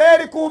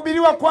Waisraeli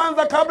kuhubiriwa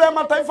kwanza kabla ya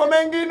mataifa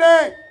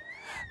mengine,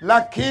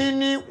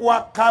 lakini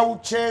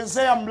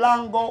wakauchezea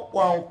mlango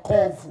wa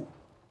wokovu.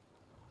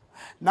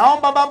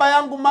 Naomba baba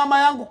yangu, mama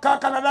yangu,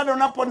 kaka na dada,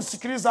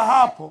 unaponisikiliza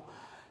hapo,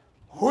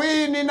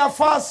 hii ni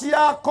nafasi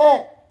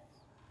yako.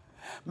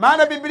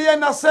 Maana Biblia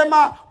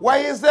inasema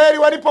Waisraeli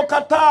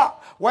walipokataa,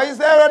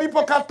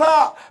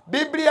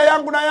 Biblia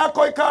yangu na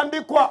yako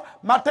ikaandikwa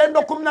Matendo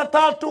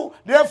 13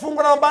 ile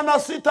fungu la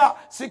 46.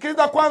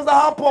 Sikiliza kwanza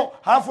hapo,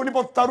 halafu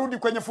ndipo tutarudi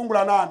kwenye fungu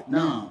la 8.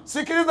 No.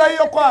 Sikiliza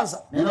hiyo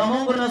kwanza. Neno la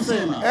Mungu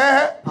linasema,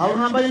 Paulo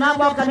na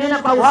Barnaba wakanena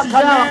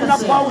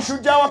kwa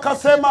ushujaa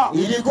wakasema,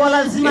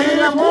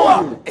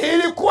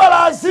 ilikuwa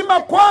lazima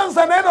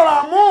kwanza neno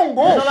la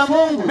Mungu.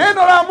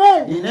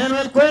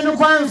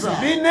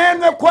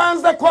 Linenwe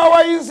kwanza kwa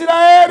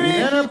Waisraeli.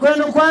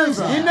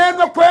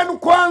 Linenwe kwenu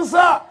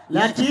kwanza.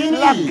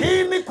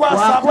 Lakini kwa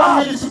sababu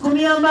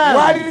walilisukumia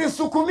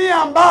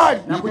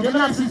mbali na kujiona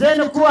nafsi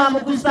zenu kuwa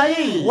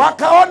hamkustahili,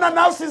 wakaona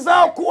nafsi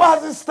zao kuwa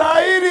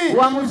hazistahili,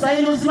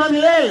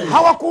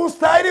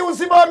 hawakustahili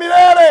uzima wa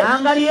milele.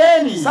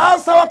 Angalieni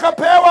sasa,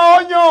 wakapewa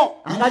onyo.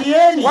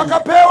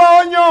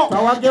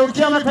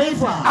 Twawageukia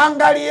mataifa.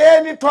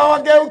 Angalieni,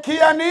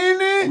 twawageukia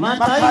nini?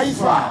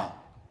 Mataifa.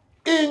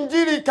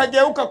 Injili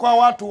ikageuka kwa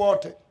watu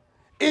wote.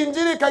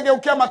 Injili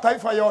ikageukia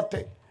mataifa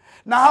yote.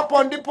 Na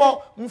hapo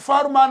ndipo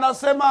mfalme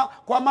anasema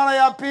kwa mara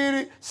ya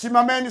pili,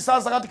 simameni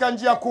sasa katika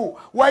njia kuu.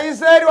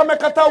 Waisraeli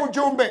wamekataa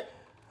ujumbe,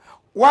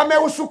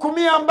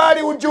 wameusukumia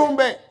mbali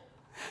ujumbe.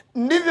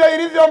 Ndivyo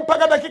ilivyo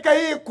mpaka dakika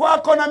hii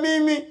kwako na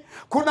mimi.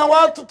 Kuna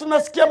watu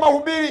tunasikia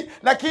mahubiri,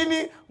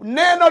 lakini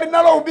neno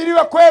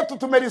linalohubiriwa kwetu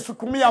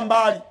tumelisukumia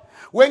mbali.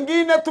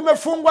 Wengine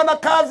tumefungwa na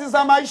kazi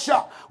za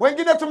maisha,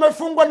 wengine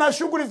tumefungwa na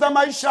shughuli za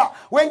maisha,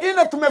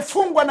 wengine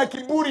tumefungwa na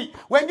kiburi,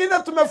 wengine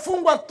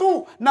tumefungwa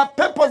tu na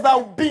pepo za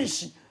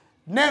ubishi.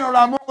 Neno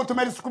la Mungu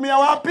tumelisukumia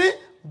wapi?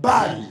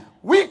 Mbali.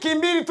 Wiki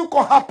mbili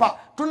tuko hapa,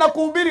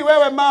 tunakuhubiri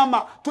wewe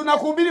mama,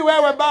 tunakuhubiri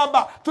wewe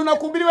baba,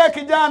 tunakuhubiri wewe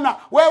kijana,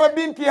 wewe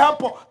binti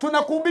hapo,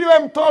 tunakuhubiri wewe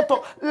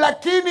mtoto,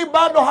 lakini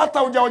bado hata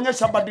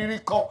hujaonyesha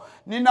badiliko.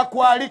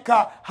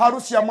 Ninakualika,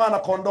 harusi ya mwana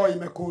kondoo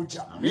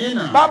imekuja.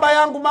 Amina. Baba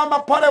yangu, mama,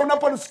 pale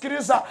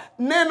unaponisikiliza,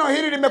 neno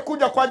hili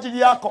limekuja kwa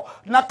ajili yako.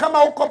 Na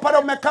kama uko pale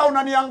umekaa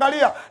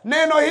unaniangalia,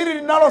 neno hili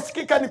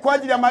linalosikika ni kwa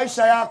ajili ya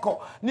maisha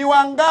yako. Ni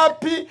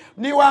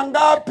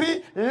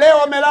wangapi leo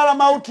wamelala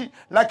mauti,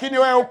 lakini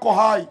wewe uko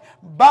hai.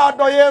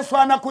 Bado Yesu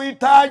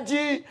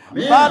anakuhitaji.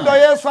 Bado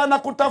Yesu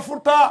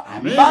anakutafuta.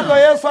 Bado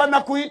Yesu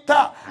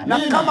anakuita. Na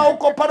kama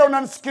uko pale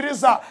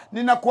unanisikiliza,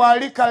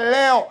 ninakualika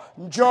leo,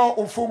 njoo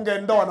ufunge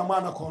ndoa na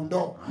mwana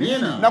kondoo.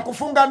 Na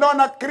kufunga ndoa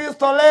na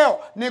Kristo leo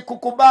ni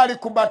kukubali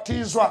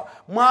kubatizwa.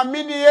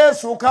 Muamini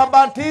Yesu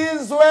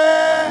ukabatizwe.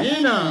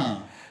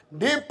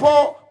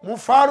 Ndipo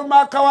mfalme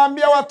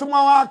akawaambia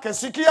watumwa wake,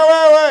 sikia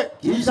wewe.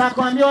 Kisha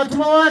akawaambia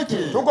watumwa wake.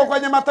 Tuko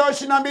kwenye Mathayo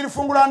 22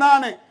 fungu la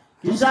 8.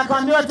 Kisha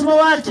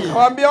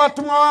akawaambia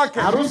watumwa wake,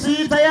 harusi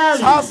hii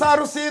tayari. Sasa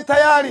harusi hii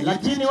tayari.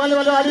 Lakini wale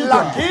walioalikwa,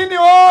 lakini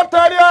wote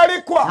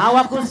walioalikwa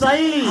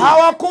hawakustahili.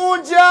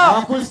 Hawakuja.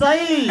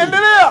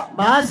 Endelea.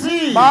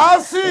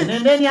 Basi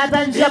nendeni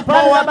hata njia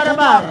panda za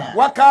barabara.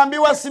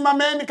 Wakaambiwa,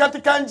 simameni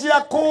katika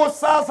njia kuu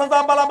sasa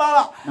za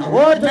barabara.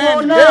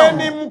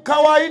 Nendeni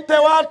mkawaite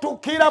watu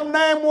kila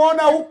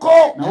mnayemuona huko.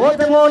 Na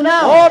wote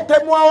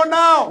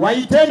muwaonao.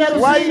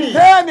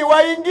 Waiteni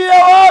waingie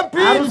wapi?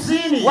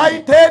 Harusini.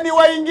 Waiteni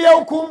waingie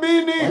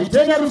ukumbini.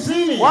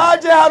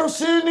 Waje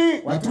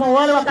harusini. Watumwa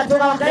wale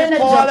wakatoka wakaenda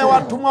njia. Wale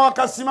watumwa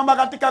wakasimama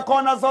katika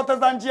kona zote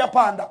za njia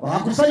panda.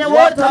 Wakakusanya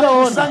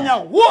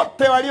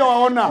wote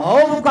waliowaona.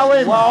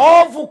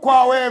 Waovu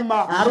kwa wema.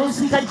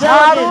 Harusi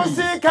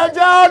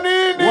ikajaa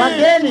nini?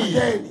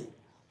 Wageni.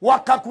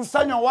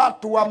 Wakakusanya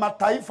watu wa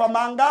mataifa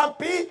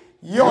mangapi?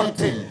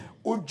 Yote.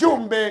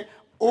 Ujumbe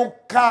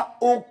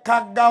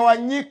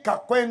ukagawanyika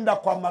kwenda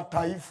kwa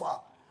mataifa.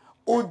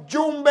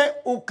 Ujumbe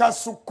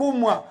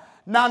ukasukumwa,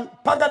 na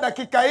mpaka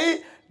dakika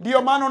hii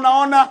ndio maana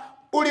unaona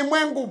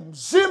ulimwengu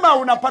mzima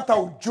unapata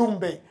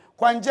ujumbe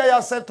kwa njia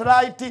ya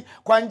satellite,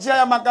 kwa njia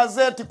ya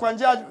magazeti, kwa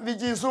njia ya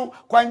vijizu,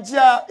 kwa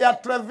njia ya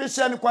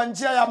television, kwa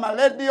njia ya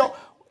radio,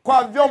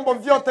 kwa vyombo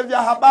vyote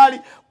vya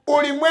habari.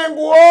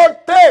 Ulimwengu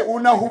wote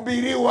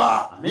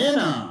unahubiriwa.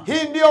 Amina.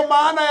 Hii ndio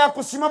maana ya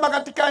kusimama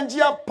katika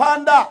njia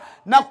panda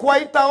na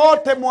kuwaita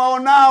wote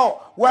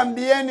muwaonao,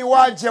 waambieni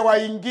waje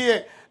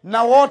waingie.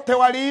 Na wote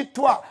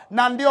waliitwa,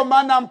 na ndio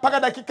maana mpaka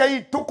dakika hii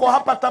tuko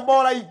hapa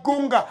Tabora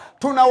Igunga,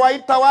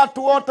 tunawaita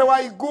watu wote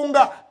wa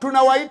Igunga,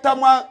 tunawaita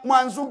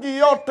Mwanzugi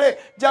yote.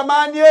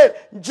 Jamani,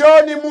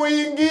 njoni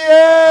muingie.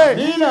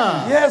 Amina.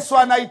 Yesu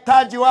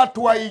anahitaji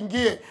watu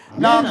waingie.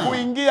 Na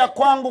kuingia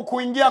kwangu,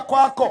 kuingia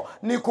kwako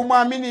ni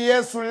kumwamini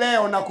Yesu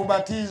leo na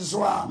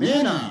kubatizwa.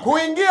 Amina.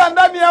 Kuingia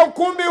ndani ya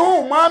ukumbi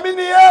huu,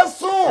 muamini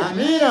Yesu.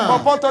 Amina.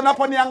 Popote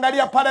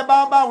unaponiangalia pale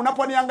baba,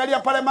 unaponiangalia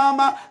pale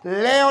mama,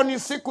 leo ni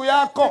siku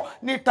yako. yako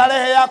ni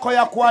tarehe yako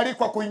ya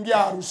kualikwa kuingia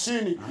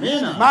harusini.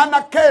 Amina.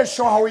 Maana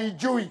kesho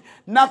hauijui.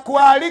 Na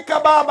kualika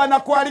baba, na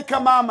kualika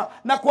mama,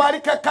 na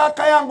kualika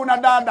kaka yangu na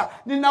dada,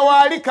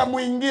 ninawaalika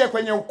muingie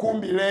kwenye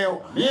ukumbi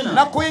leo. Amina.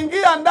 Na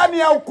kuingia ndani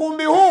ya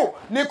ukumbi huu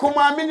ni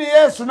kumwamini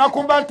Yesu na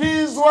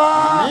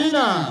kubatizwa.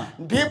 Amina.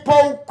 Ndipo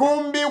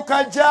ukumbi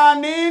ukajaa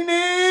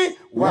nini?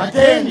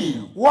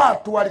 Wageni.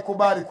 Watu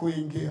walikubali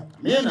kuingia.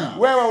 Amina.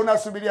 Wewe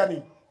unasubiria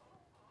nini?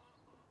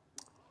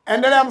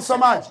 Endelea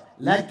msomaji.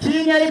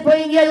 Lakini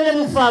alipoingia yule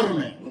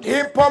mfalme,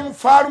 ndipo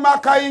mfalme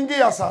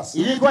akaingia sasa.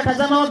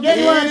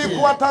 ili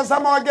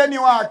kuwatazama wageni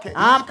wake.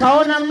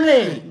 Akaona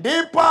mle.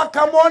 Ndipo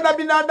akamwona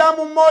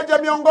binadamu mmoja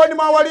miongoni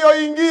mwa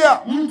walioingia.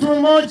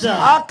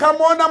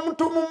 Akamwona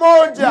mtu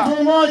mmoja.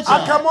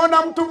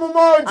 Akamwona mtu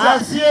mmoja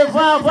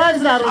asiyevaa vazi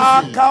la harusi.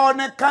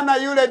 Akaonekana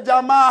yule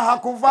jamaa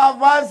hakuvaa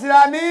vazi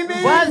la nini?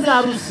 Vazi la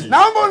harusi.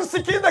 Naomba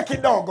unisikize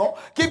kidogo.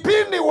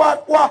 Kipindi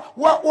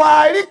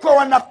waaliko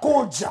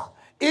wanakuja,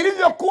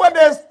 ilivyokuwa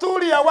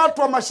desturi ya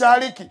watu wa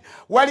mashariki,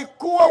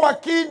 walikuwa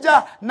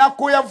wakija na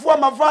kuyavua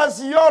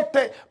mavazi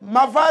yote,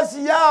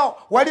 mavazi yao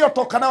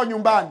waliotoka nayo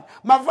nyumbani.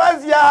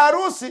 Mavazi ya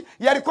harusi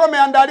yalikuwa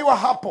yameandaliwa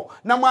hapo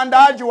na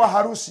mwandaaji wa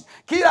harusi.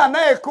 Kila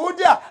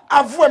anayekuja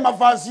avue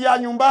mavazi ya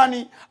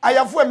nyumbani,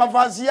 ayavue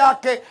mavazi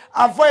yake,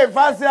 avue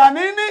vazi la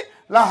nini?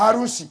 La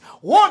harusi.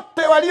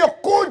 Wote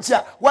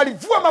waliokuja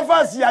walivua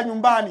mavazi ya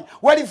nyumbani,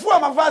 walivua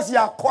mavazi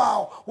ya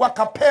kwao,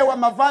 wakapewa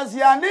mavazi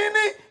ya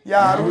nini?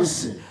 Ya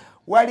harusi.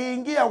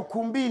 Waliingia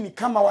ukumbini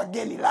kama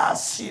wageni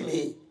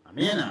rasmi.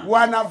 Amina.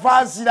 Wana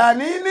vazi la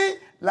nini?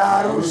 La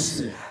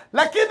harusi.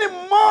 Lakini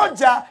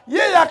mmoja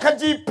yeye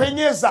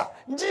akajipenyeza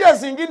njia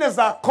zingine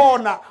za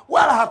kona,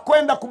 wala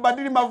hakwenda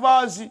kubadili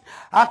mavazi,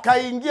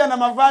 akaingia na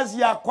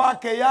mavazi ya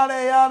kwake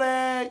yale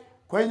yale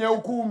kwenye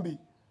ukumbi.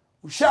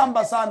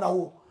 Ushamba sana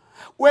huo.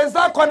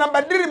 Wenzako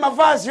anabadili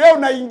mavazi, wewe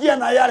unaingia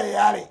na yale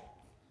yale.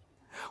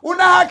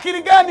 Una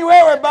akili gani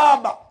wewe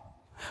baba?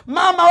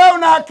 Mama, wewe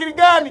una akili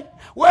gani?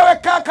 Wewe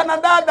kaka na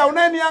dada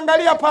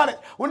unayeniangalia pale,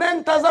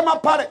 unayenitazama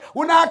pale,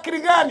 una akili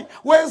gani?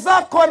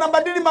 Wenzako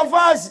wanabadili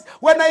mavazi,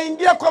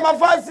 wanaingia kwa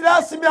mavazi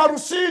rasmi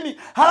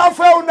harusini,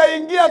 halafu wewe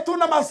unaingia tu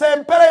na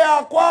masempele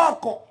ya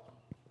kwako.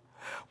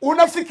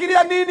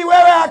 Unafikiria nini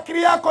wewe?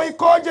 Akili yako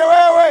ikoje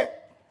wewe?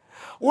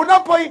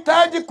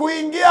 Unapohitaji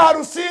kuingia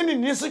harusini,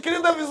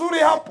 nisikilize vizuri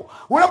hapo.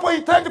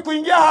 Unapohitaji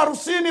kuingia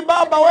harusini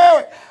baba,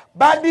 wewe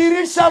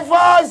badilisha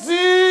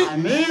vazi.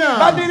 Amina.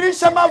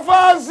 Badilisha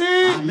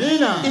mavazi.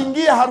 Amina.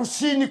 Ingia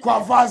harusini kwa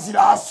vazi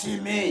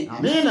rasmi.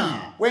 Amina.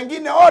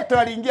 Wengine wote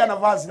waliingia na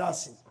vazi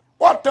rasmi.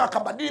 Wote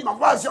wakabadili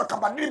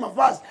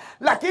mavazi.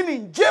 Lakini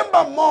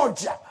njemba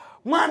mmoja,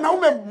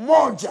 mwanaume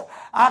mmoja,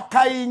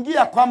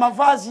 akaingia kwa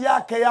mavazi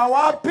yake ya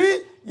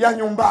wapi? Ya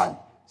nyumbani.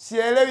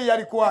 Sielewi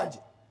yalikuwaje.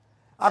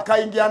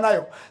 Akaingia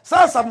nayo.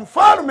 Sasa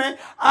mfalme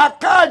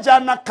akaja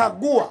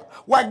anakagua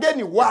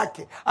wageni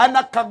wake.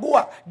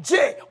 Anakagua,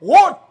 je,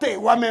 wote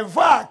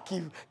wamevaa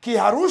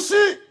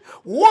kiharusi?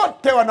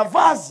 Wote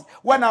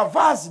wana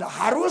vazi la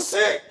harusi?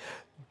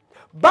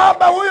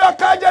 Baba huyo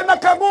akaja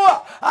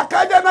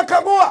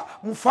anakagua.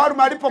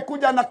 Mfalme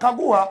alipokuja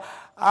anakagua,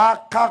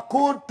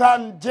 akakuta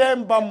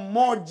njemba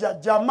mmoja,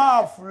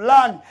 jamaa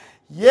fulani,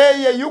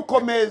 yeye yuko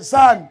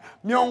mezani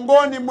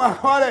miongoni mwa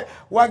wale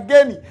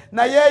wageni,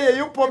 na yeye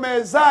yupo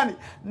mezani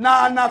na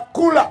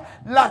anakula,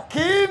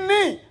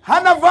 lakini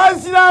hana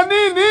vazi la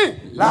nini?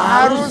 La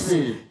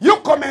harusi.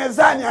 Yuko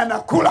mezani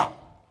anakula.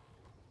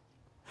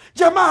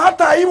 Jamaa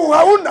hata aibu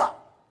hauna.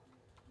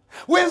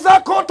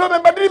 Wenzako wote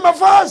wamebadili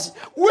mavazi,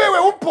 wewe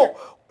upo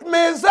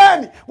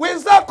mezani,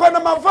 wenzako ana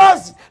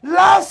mavazi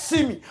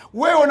rasmi,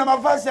 wewe una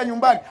mavazi ya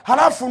nyumbani,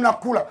 halafu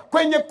unakula.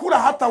 Kwenye kula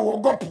hata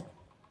uogopi.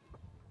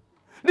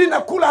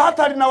 Linakula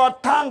hata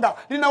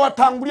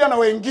linawatangulia na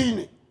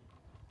wengine.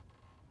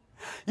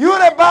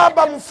 Yule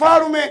baba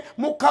mfalme,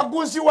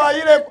 mkaguzi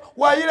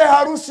wa ile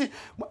harusi,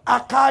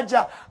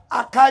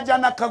 akaja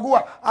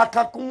anakagua,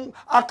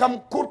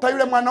 akamkuta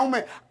yule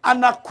mwanaume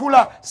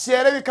anakula.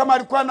 Sielewi kama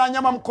alikuwa na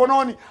nyama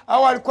mkononi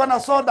au alikuwa na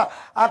soda.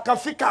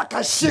 Akafika,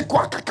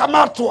 akashikwa,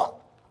 akakamatwa,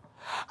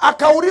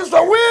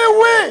 akaulizwa,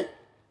 wewe,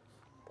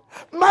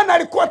 maana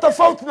alikuwa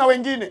tofauti na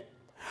wengine.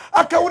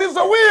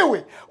 Akaulizwa,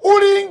 wewe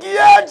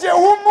uliingiaje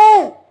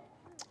humu?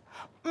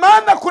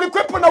 Maana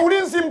kulikuwepo na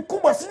ulinzi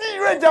mkubwa. Sijui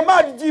yule jamaa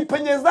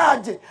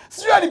alijipenyezaje,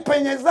 sijui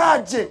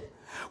alipenyezaje.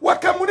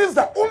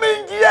 Wakamuuliza,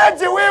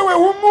 umeingiaje wewe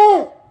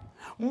humu?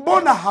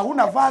 Mbona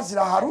hauna vazi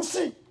la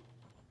harusi?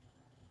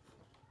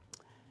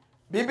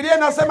 Biblia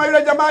inasema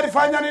yule jamaa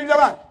alifanya nini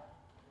jamani?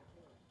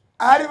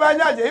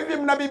 Alifanyaje? Hivi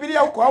mna Biblia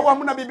huko au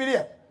hamna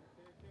Biblia?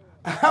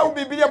 Au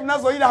Biblia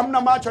mnazo ila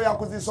hamna macho ya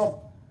kuzisoma?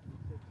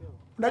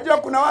 Unajua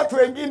kuna watu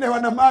wengine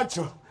wana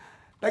macho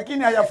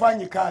lakini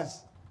hayafanyi kazi.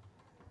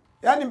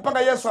 Yaani mpaka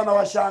Yesu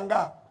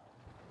anawashangaa.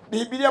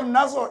 Biblia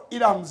mnazo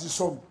ila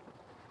hamzisomi.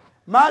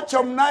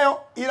 Macho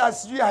mnayo ila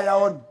sijui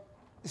hayaoni.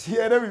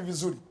 Sielewi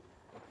vizuri.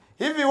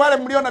 Hivi wale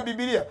mliona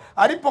Biblia,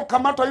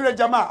 alipokamatwa yule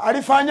jamaa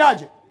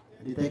alifanyaje?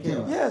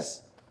 Alitekewa.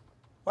 Yes.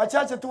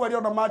 Wachache tu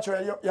waliona macho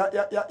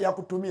ya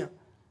kutumia.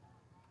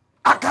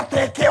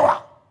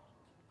 Akatekewa.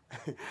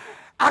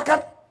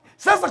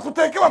 Sasa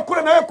kutekewa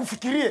kule na wewe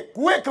kufikirie,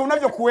 kuweka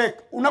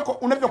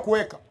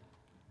unavyokuweka.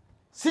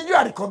 Sijui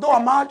alikodoa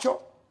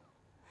macho.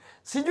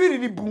 Sijui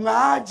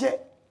lilibungaaje.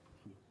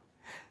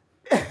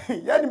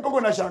 Yaani mpaka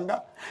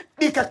unashanga.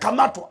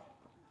 Nikakamatwa.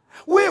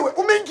 Wewe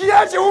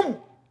umeingiaje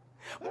humu?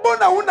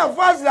 Mbona una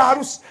vazi la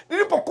harusi?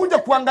 Nilipokuja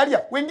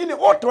kuangalia, wengine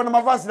wote wana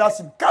mavazi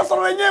rasmi.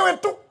 Kasoro wenyewe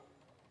tu.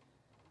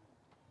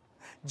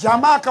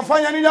 Jamaa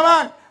akafanya nini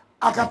jamani?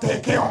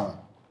 Akatekewa.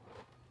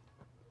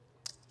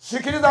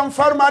 Sikiliza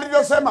mfalme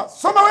alivyosema.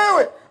 Soma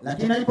wewe.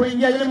 Lakini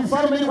alipoingia yule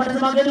mfalme ili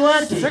kuwatazama wageni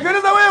wake.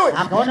 Sikiliza wewe.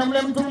 Akaona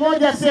mle mtu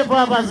mmoja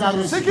asiyevaa vazi la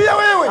harusi. Sikia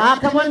wewe.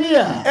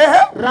 Akamwambia,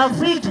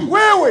 rafiki.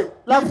 Wewe.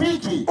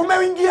 Rafiki.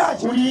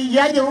 Umeingiaje?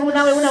 Uliingiaje humu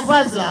nawe una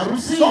vazi la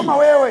harusi? Soma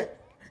wewe.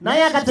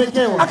 Naye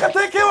akatekewa.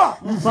 Akatekewa.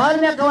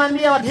 Mfalme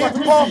akawaambia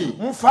watumishi.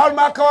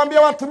 Mfalme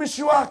akawaambia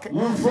watumishi wake.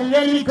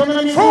 Mfungeni mikono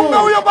na miguu. Funga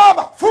huyo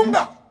baba.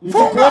 Funga.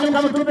 Funga.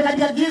 Mkamtupe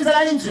katika giza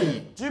la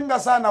nje. Jinga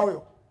sana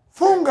huyo.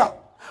 Funga.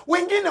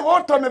 Wengine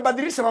wote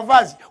wamebadilisha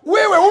mavazi.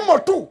 Wewe umo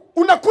tu.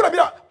 Unakula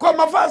bila kwa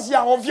mavazi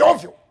ya ovyo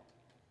ovyo.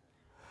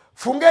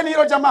 Fungeni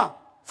hilo jamaa.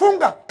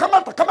 Funga.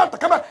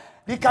 Kamata.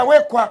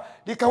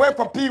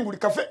 Likawekwa pingu.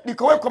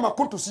 Likawekwa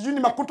makutu. Sijui ni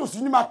makutu.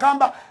 Sijui ni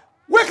makamba.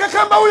 Weka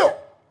kamba huyo.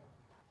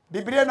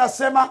 Biblia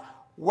inasema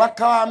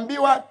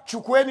wakaambiwa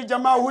chukueni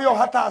jamaa huyo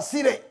hata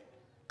asile.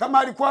 Kama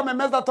alikuwa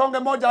amemeza tonge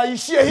moja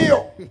aishie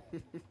hiyo.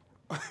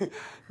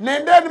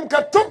 Nendeni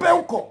mkatupe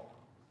huko.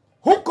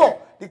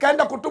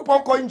 Nikaenda kutupa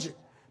huko nje.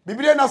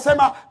 Biblia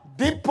inasema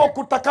ndipo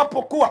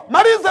kutakapokuwa.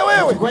 Maliza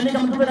wewe. Kwenda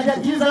mtupe katika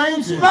giza la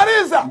nje.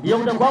 Maliza. Ndio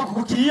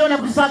kutakuwa kilio na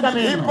kusaga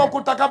meno. Ndipo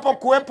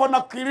kutakapokuwepo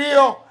na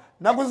kilio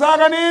na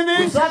kusaga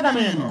nini? Kusaga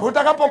meno.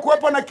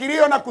 Kutakapokuwepo na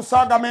kilio na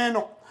kusaga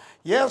meno.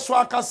 Yesu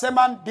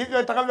akasema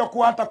ndivyo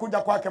itakavyokuwa hata kuja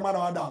kwake mwana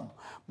wa Adamu.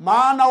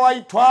 Maana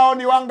waitwao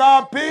ni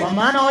wangapi? Kwa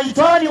maana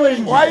waitwao ni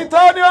wengi.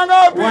 Waitwao ni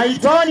wangapi?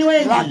 Waitwao ni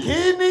wengi.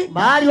 Lakini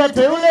bali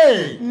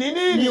wateule ni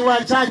nini? Ni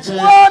wachache.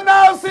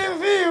 Bwana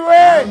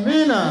asifiwe.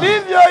 Amina.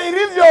 Ndivyo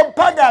ilivyo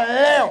mpaka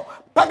leo.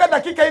 Mpaka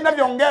dakika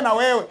inavyoongea na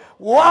wewe.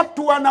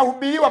 Watu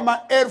wanahubiriwa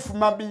maelfu,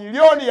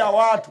 mabilioni ya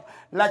watu.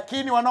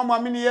 Lakini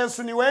wanaomwamini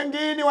Yesu ni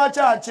wengi, ni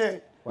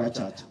wachache.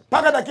 Wachache.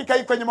 Paka dakika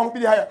hii kwenye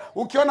mahubiri haya,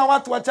 ukiona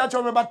watu wachache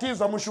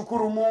wamebatizwa,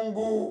 mshukuru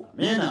Mungu.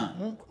 Amina.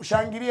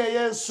 Shangilie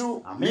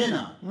Yesu.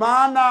 Amina.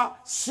 Maana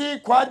si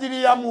kwa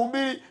ajili ya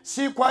mhubiri,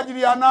 si kwa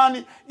ajili ya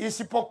nani,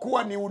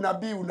 isipokuwa ni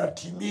unabii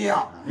unatimia.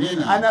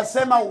 Amina.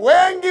 Anasema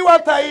wengi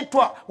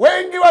wataitwa,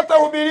 wengi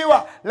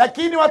watahubiriwa,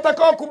 lakini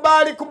watakao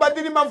kubali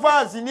kubadili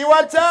mavazi ni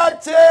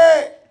wachache.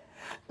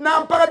 Na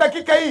mpaka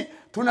dakika hii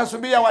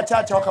tunasubiria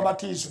wachache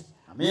wakabatizwe.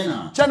 Amina.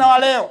 Mchana wa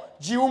leo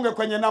jiunge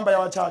kwenye namba ya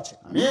wachache.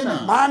 Amina.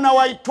 Maana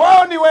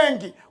waitwao ni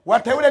wengi,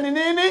 wateule ni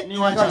nini? Ni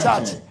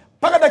wachache.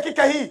 Mpaka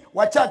dakika hii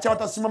wachache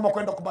watasimama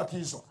kwenda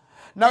kubatizwa.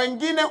 Na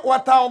wengine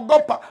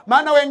wataogopa,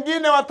 maana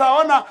wengine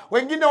wataona,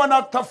 wengine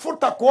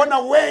wanatafuta kuona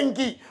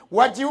wengi,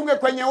 wajiunge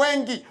kwenye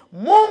wengi.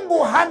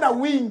 Mungu hana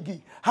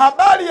wingi.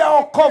 Habari ya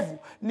wokovu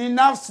ni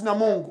nafsi na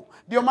Mungu.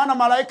 Ndio maana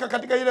malaika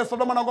katika ile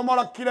Sodoma na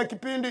Gomora kile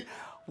kipindi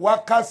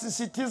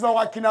wakasisitiza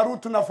wakina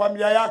Rutu na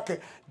familia yake,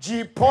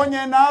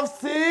 jiponye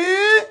nafsi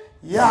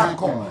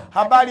yako.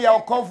 Habari ya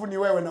wokovu ni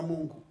wewe na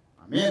Mungu.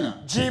 Amina.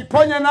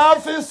 Jiponye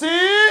nafsi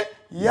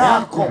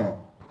yako.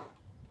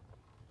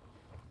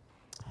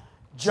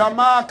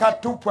 Jamaa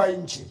katupwa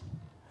nje.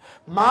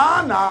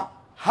 Maana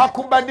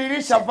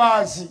hakubadilisha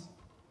vazi.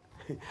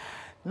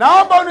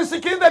 Naomba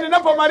unisikilize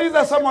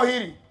ninapomaliza somo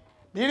hili.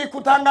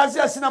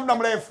 Nilikutangazia sina muda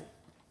mrefu.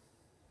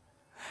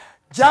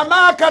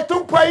 Jamaa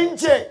katupwa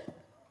nje.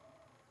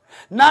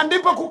 Na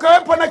ndipo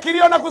kukawepo na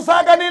kilio na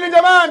kusaga nini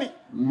jamani?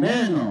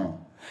 Meno.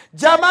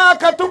 Jamaa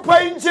katupwa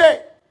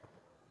nje.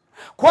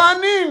 Kwa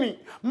nini?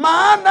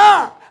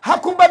 Maana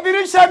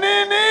hakubadilisha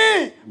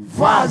nini?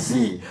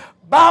 Vazi.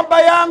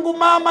 Baba yangu,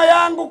 mama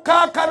yangu,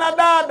 kaka na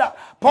dada,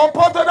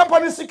 popote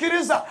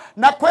unaponisikiliza,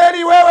 na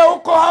kweli wewe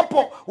uko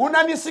hapo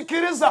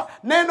unanisikiliza,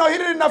 neno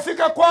hili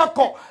linafika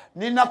kwako,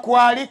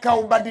 ninakualika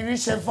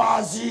ubadilishe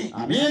vazi.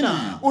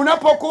 Amina.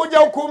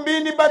 Unapokuja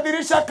ukumbini,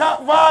 badilisha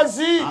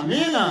vazi.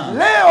 Amina.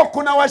 Leo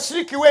kuna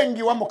washiriki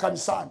wengi wamo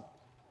kanisani.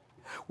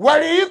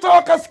 Waliitwa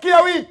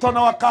wakasikia wito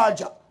na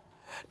wakaja.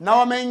 Na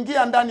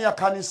wameingia ndani ya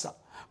kanisa.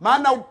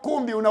 Maana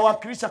ukumbi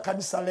unawakilisha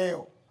kanisa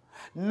leo.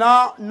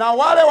 Na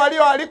wale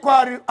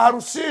walioalikwa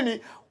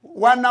harusini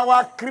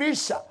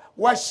wanawakilisha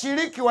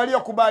washiriki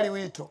waliokubali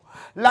wito.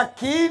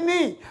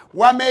 Lakini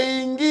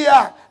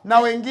wameingia na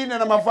wengine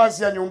na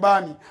mavazi ya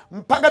nyumbani.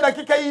 Mpaka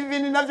dakika hivi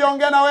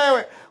ninavyoongea na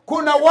wewe,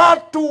 kuna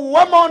watu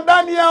wamo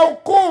ndani ya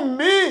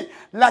ukumbi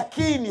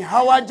lakini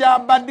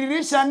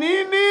hawajabadilisha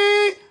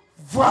nini?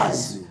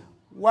 Vazi.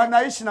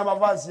 Wanaishi na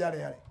mavazi yale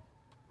yale.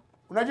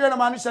 Unajua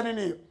inamaanisha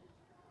nini hiyo?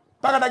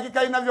 Mpaka dakika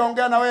hii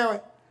ninavyoongea na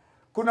wewe,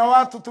 kuna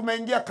watu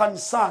tumeingia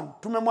kanisani,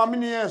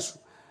 tumemwamini Yesu,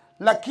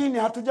 lakini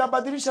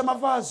hatujabadilisha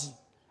mavazi.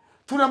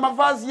 Tuna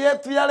mavazi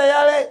yetu yale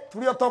yale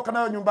tuliyotoka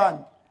nayo nyumbani.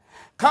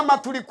 Kama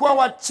tulikuwa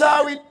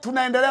wachawi,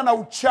 tunaendelea na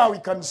uchawi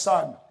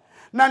kanisani.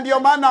 Na ndio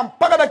maana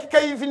mpaka dakika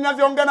hivi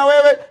ninavyoongea na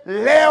wewe,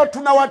 leo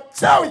tuna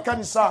wachawi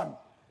kanisani.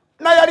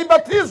 Na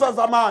yalibatizwa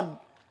zamani.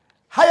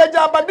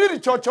 hayajabadili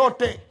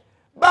chochote,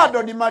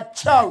 bado ni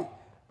machawi.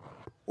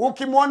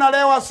 Ukimwona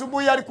leo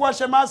asubuhi alikuwa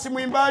shemasi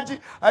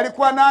mwimbaji,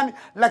 alikuwa nani,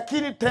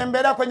 lakini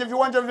tembelea kwenye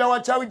viwanja vya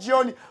wachawi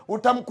jioni,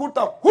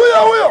 utamkuta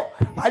huyo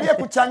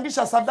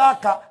aliyekuchangisha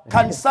sadaka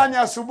kanisani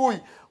asubuhi,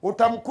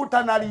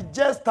 utamkuta na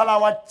register la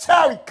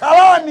wachawi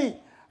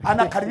kalani,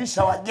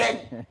 anakaribisha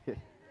wageni.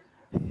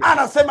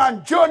 Anasema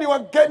njoni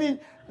wageni,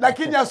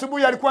 lakini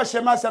asubuhi alikuwa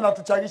shemasi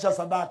anatuchangisha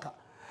sadaka.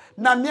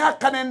 Na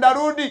miaka nenda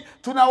rudi,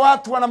 tuna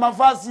watu wana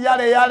mavazi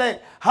yale yale,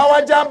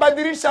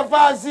 hawajabadilisha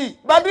vazi.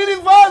 Badili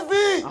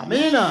vazi.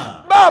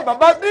 Amina. Baba,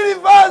 badili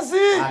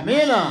vazi.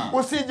 Amina.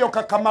 Usije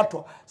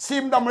ukakamatwa.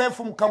 Si muda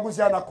mrefu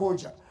mkaguzi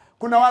anakuja.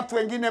 Kuna watu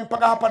wengine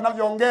mpaka hapa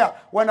ninavyoongea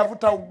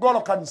wanavuta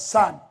ugoro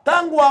kanisani.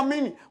 Tangu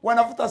waamini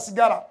wanavuta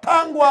sigara,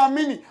 tangu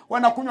waamini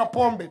wanakunywa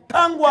pombe,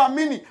 tangu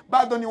waamini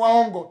bado ni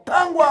waongo,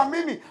 tangu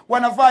waamini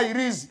wanavaa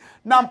irizi.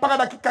 Na mpaka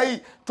dakika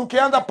hii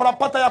tukianza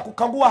parapata ya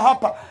kukagua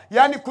hapa,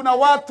 yani kuna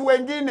watu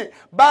wengine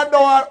bado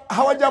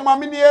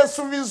hawajamwamini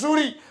Yesu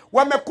vizuri,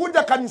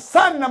 wamekuja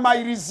kanisani na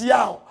mairizi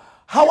yao.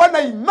 Hawana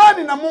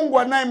imani na Mungu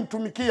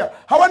anayemtumikia,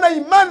 hawana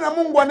imani na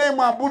Mungu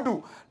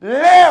anayemwabudu.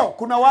 Leo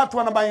kuna watu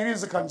wana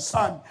mairizi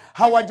kanisani,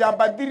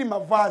 hawajabadili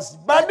mavazi.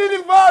 Badili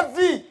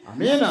vazi.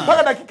 Amina.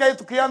 Mpaka dakika hii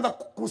tukianza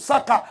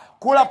kusaka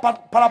kula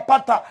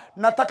parapata,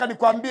 nataka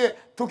nikwambie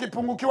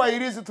tukipungukiwa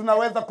irizi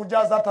tunaweza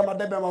kujaza hata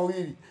madebe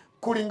mawili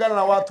kulingana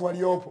na watu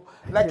waliopo.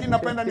 Lakini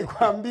napenda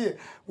nikwambie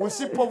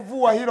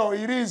usipovua hilo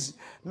irizi,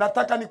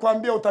 nataka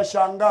nikwambie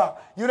utashangaa.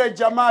 Yule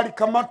jamaa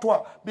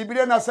alikamatwa,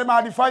 Biblia inasema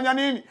alifanya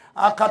nini?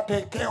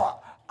 Akatekewa.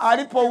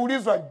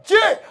 Alipoulizwa,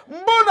 "Je,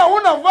 mbona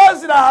huna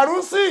vazi la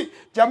harusi?"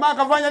 Jamaa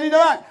akafanya nini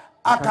bwana?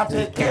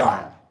 Akatekewa.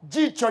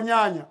 Jicho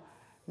nyanya.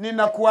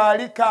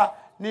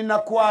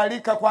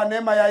 Ninakualika kwa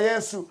neema ya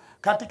Yesu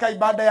katika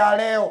ibada ya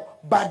leo,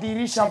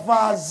 badilisha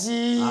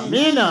vazi.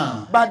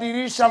 Amina.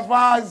 Badilisha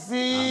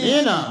vazi.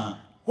 Amina.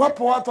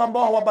 Wapo watu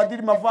ambao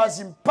hawabadili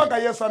mavazi mpaka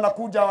Yesu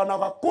anakuja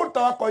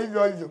wanakuta wako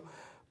hivyo hivyo.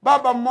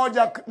 Baba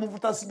mmoja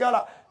mvuta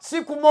sigara,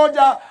 siku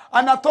moja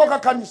anatoka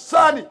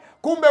kanisani,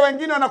 kumbe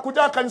wengine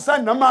wanakuja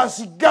kanisani na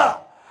masigara.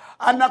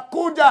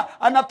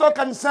 Anatoka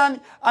kanisani,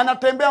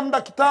 anatembea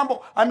muda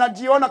kitambo,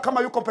 anajiona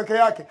kama yuko peke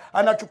yake,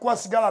 anachukua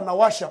sigara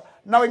anawasha,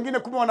 na wengine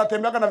kumbe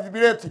wanatembea na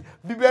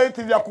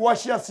vibereti vya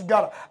kuwashia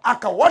sigara.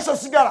 Akawasha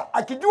sigara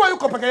akijua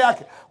yuko peke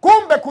yake,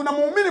 kumbe kuna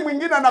muumini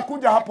mwingine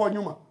anakuja hapo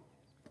nyuma.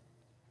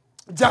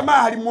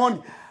 Jamaa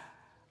halimuoni,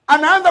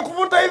 anaanza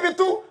kuvuta hivi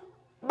tu.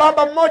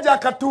 Baba mmoja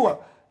akatua,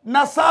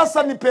 na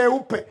sasa ni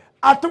peupe,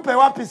 atupe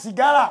wapi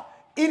sigara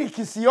ili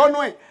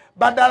kisionwe?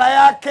 Badala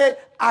yake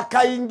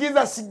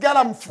akaingiza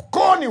sigara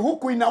mfukoni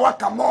huku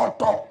inawaka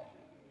moto.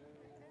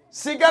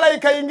 Sigara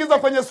ikaingizwa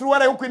kwenye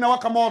suruali huku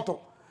inawaka moto.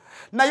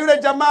 Na yule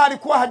jamaa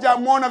alikuwa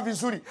hajamuona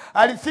vizuri.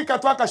 Alifika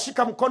tu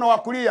akashika mkono wa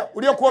kulia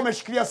uliokuwa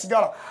umeshikilia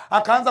sigara,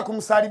 akaanza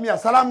kumsalimia.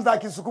 Salamu za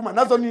Kisukuma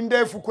nazo ni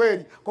ndefu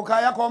kweli.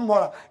 Koka yako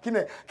mbora.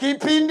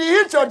 Kipindi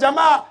hicho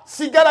jamaa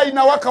sigara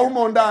inawaka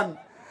humo ndani.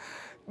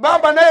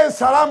 Baba naye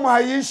salamu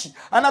haiishi.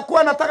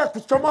 Anakuwa anataka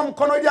kuchomoa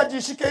mkono ili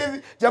ajishike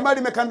hivi, jamaa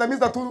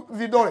limekandamiza tu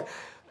vidole.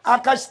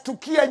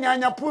 Akashtukia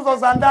nyanyapuzo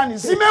za ndani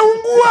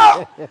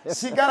zimeungua.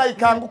 Sigara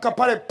ikaanguka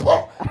pale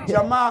po.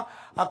 Jamaa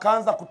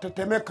akaanza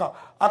kutetemeka,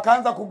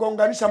 akaanza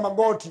kugonganisha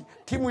magoti.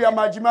 Timu ya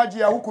majimaji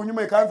ya huku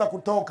nyuma ikaanza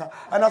kutoka.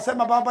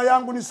 Anasema, "Baba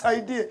yangu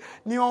nisaidie,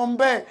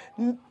 niombe.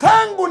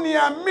 Tangu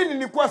niamini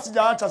nilikuwa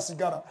sijaacha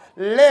sigara.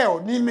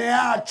 Leo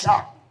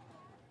nimeacha."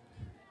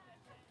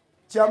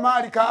 Jamaa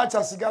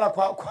alikaacha sigara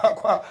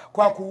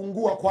kwa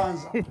kuungua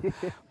kwanza.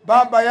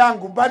 Baba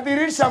yangu,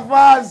 badilisha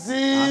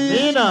vazi.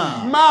 Amina.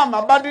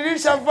 Mama,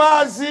 badilisha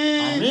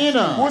vazi.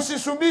 Amina.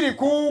 Usisubiri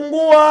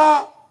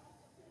kuungua.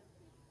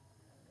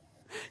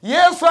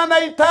 Yesu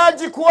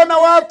anahitaji kuona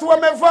watu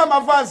wamevaa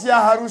mavazi ya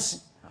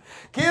harusi.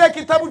 Kile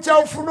kitabu cha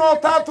Ufunuo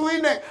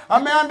 3:4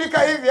 ameandika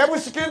hivi. Hebu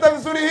sikiliza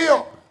vizuri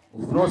hiyo.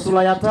 Ufunuo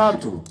sura ya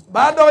 3.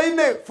 Bado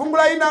 4, fungu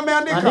la 4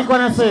 ameandika. Andiko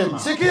anasema,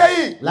 sikia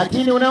hii.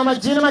 "Lakini unayo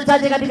majina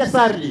machache katika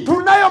Sardi."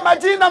 Tunayo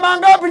majina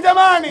mangapi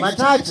jamani?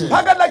 Machache.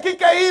 Mpaka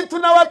dakika hii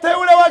tuna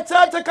wateule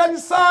wachache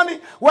kanisani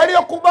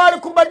waliokubali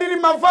kubadili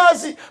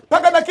mavazi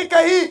mpaka dakika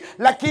hii,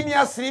 lakini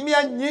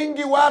asilimia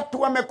nyingi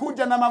watu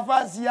wamekuja na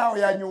mavazi yao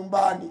ya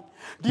nyumbani.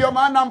 Ndio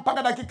maana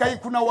mpaka dakika hii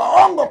kuna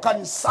waongo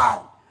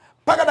kanisani.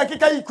 Mpaka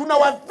dakika hii kuna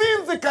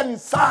wazinzi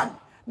kanisani.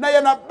 Na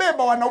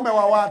yanabeba wanaume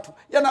wa watu,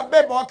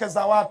 yanabeba wake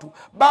za watu.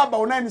 Baba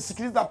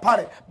unayenisikiliza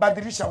pale,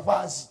 badilisha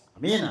vazi.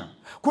 Amina.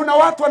 Kuna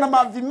watu wana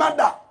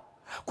mavimada.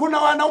 Kuna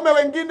wanaume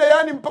wengine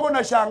yani mpaka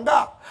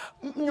unashangaa.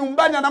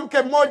 Nyumbani ana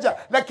mke mmoja,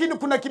 lakini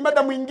kuna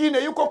kimada mwingine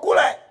yuko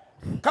kule.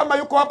 Kama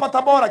yuko hapa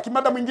Tabora,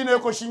 kimada mwingine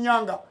yuko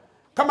Shinyanga.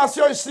 Kama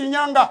sio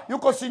Shinyanga,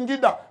 yuko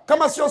Singida.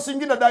 Kama sio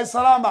Singida, Dar es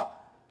Salaam.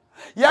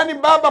 Yani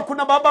baba,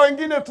 kuna baba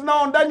wengine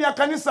tunao ndani ya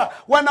kanisa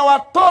wana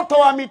watoto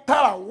wa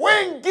mitara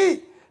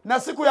wengi. Na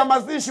siku ya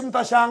mazishi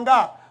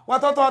mtashangaa,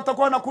 watoto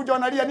watakuwa wanakuja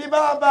wanalia, "Ni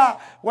baba,"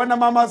 wana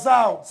mama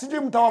zao. Sijui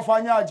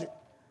mtawafanyaje.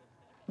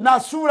 Na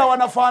sura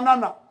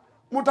wanafanana,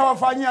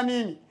 mtawafanyia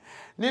nini?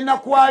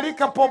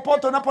 Ninakualika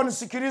popote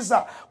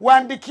unaponisikiliza,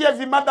 waandikie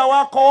vimada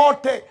wako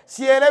wote.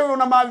 Sielewi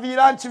una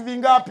mavilanchi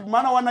vingapi,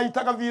 maana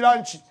wanaitaka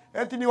vilanchi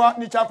eti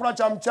ni chakula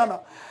cha mchana.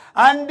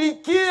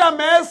 Andikia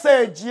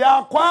message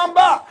ya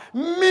kwamba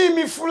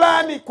mimi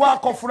fulani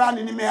kwako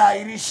fulani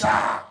nimeahirisha.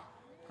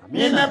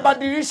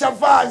 Nimebadilisha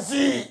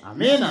vazi.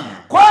 Amina.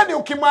 Kwani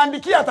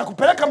ukimwandikia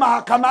atakupeleka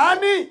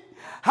mahakamani?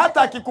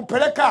 Hata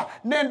akikupeleka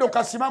nendo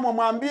kasimama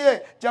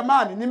mwambie,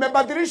 jamani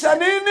nimebadilisha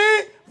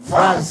nini?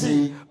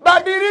 Vazi.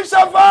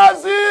 Badilisha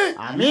vazi.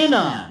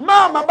 Amina.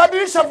 Mama,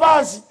 badilisha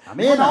vazi.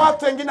 Amina. Kuna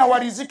watu wengine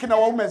hawariziki na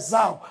waume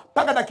zao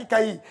mpaka dakika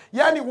hii.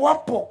 Yani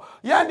wapo,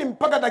 yani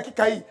mpaka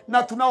dakika hii,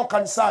 na tunao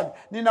kanisani.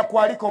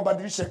 Ninakualika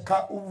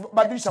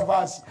badilisha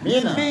vazi.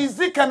 Amina.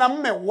 Rizika na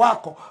mume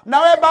wako.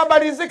 Na wewe baba,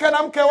 rizika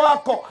na mke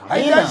wako.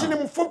 Haijalishi ni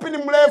mfupi ni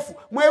mrefu,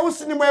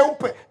 mweusi ni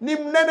mweupe, ni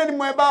mnene ni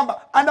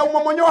mwembamba, ana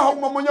umomonyoa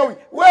haumomonyowi,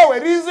 wewe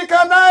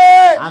rizika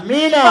naye.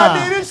 Amina.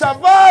 Badilisha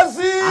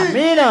vazi.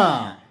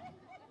 Amina.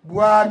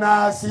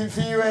 Bwana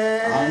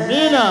asifiwe.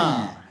 Amina.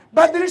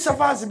 Badilisha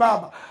vazi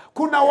baba.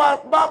 Kuna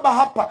baba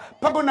hapa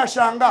pago na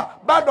shanga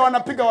bado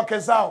wanapiga wake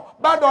zao,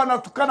 bado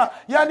wanatukana.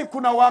 Yani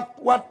kuna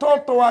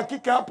watoto wa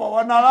kike hapa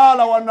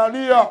wanalala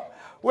wanalia,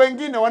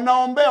 wengine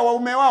wanaombea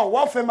waume wao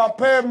wafe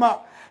mapema,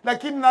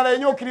 lakini na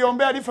lenyewe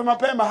ukiliombea life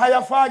mapema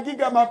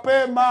hayafagiga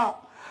mapema.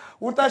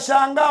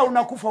 Utashangaa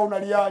unakufa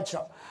unaliacha.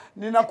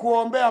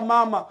 Ninakuombea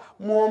mama,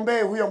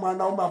 muombee huyo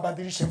mwanaume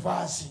abadilishe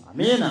vazi.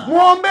 Amina.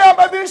 Muombee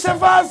abadilishe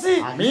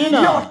vazi. Amina.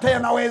 Yote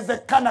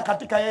yanawezekana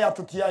katika yeye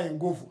atutiaye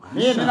nguvu.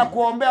 Amina.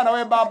 Ninakuombea na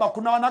wewe baba,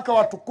 kuna wanawake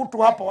watukutu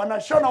hapa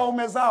wanashona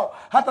waume zao.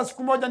 Hata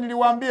siku moja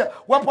niliwaambia,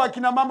 wapo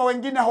akina mama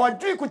wengine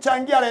hawajui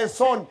kuchangia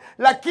lesoni,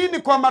 lakini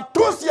kwa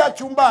matusi ya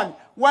chumbani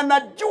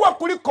wanajua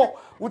kuliko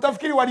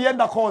utafikiri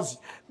walienda kozi.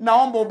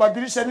 Naomba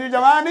ubadilishe nini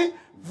jamani?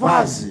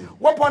 Vazi.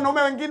 Wapo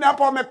wanaume wengine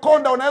hapa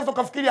wamekonda, unaweza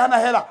kufikiri hana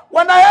hela.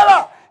 Wana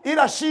hela,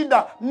 ila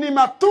shida ni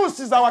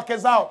matusi za wake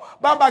zao.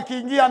 Baba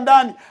akiingia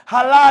ndani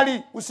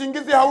halali,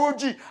 usingizi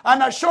hauji,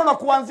 anashona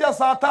kuanzia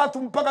saa 3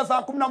 mpaka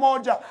saa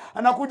 11,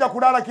 anakuja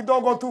kulala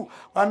kidogo tu,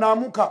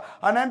 anaamka,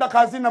 anaenda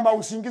kazini na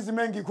mausingizi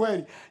mengi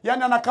kweli.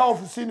 Yani anakaa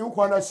ofisini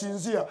huko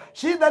anasinzia.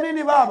 Shida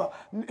nini baba?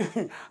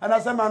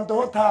 Anasema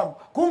ndoo tabu.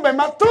 Kumbe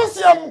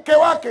matusi ya mke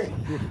wake.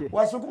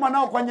 Wasukuma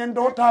nao kwenye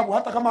ndoo tabu,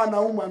 hata kama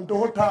anauma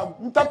ndoo tabu.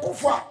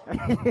 Mtakufa.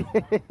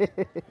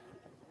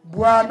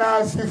 Bwana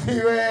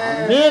asifiwe.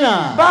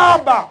 Amina.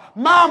 Baba,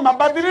 mama,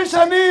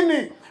 badilisha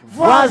nini?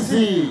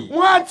 Vazi.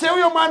 Mwache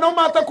huyo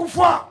mwanaume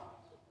atakufa.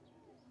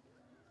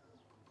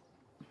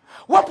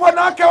 Wapo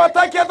wanawake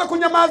hawataki hata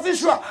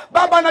kunyamazishwa.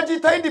 Baba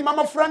anajitahidi,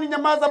 mama fulani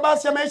nyamaza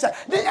basi ameisha.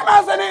 Ni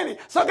nyamaza nini?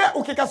 Sogea,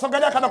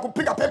 ukikasogelea kana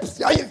kupiga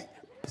pepsi ya hivi.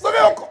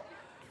 Sogea huko.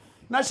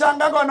 Na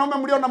shangaga wanaume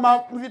mlio na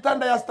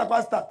vitanda ya sita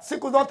kwa sita.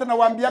 Siku zote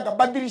nawaambiaga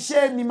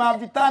badilisheni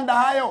mavitanda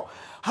hayo.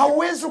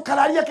 Hauwezi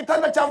ukalalia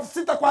kitanda cha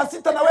 6 kwa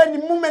 6 na wewe ni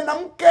mume na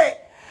mke.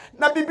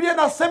 Na Biblia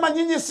nasema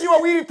nyinyi si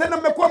wawili tena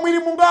mmekuwa mwili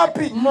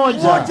mungapi?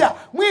 Mmoja.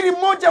 Mwili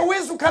mmoja,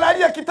 huwezi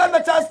ukalalia kitanda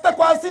cha 6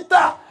 kwa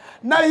 6.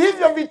 Na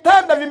hivyo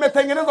vitanda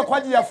vimetengenezwa kwa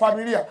ajili ya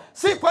familia,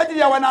 si kwa ajili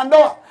ya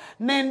wanandoa.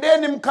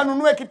 Nendeni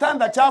mkanunue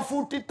kitanda cha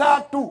futi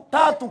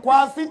 3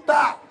 kwa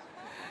 6.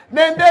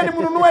 Nendeni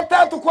mnunue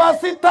 3 kwa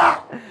 6.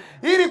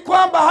 Ili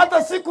kwamba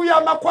hata siku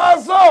ya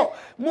makwazo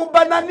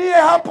mubananie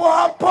hapo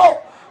hapo.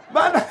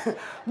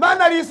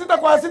 Maana li 6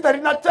 kwa 6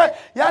 linacha,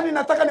 yani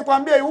nataka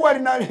nikwambie huwa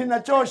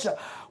linachosha.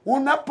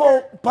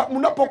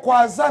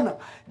 Unapokwazana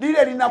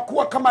lile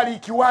linakuwa kama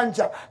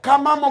likiwanja.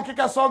 Kama mama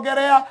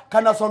ukikasogelea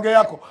kana soge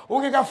yako,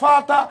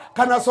 ukikafata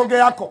kana soge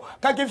yako,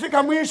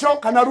 kakifika mwisho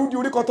kanarudi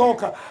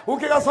ulikotoka,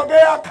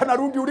 ukikasogea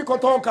kanarudi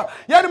ulikotoka.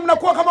 Yani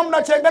mnakuwa kama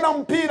mnachengana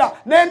mpira.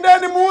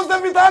 Nendeni muuze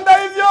vitanda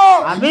hivyo.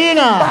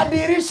 Amina.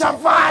 Badilisha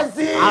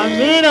vazi.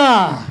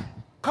 Amina.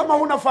 Kama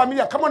una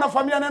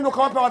familia nenda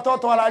kawape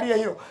watoto walalie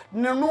hilo.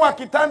 Nunua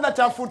kitanda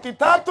cha futi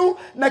 3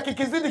 na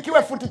kikizidi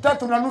kiwe futi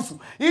 3.5.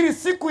 Ili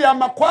siku ya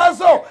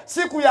makwazo,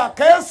 siku ya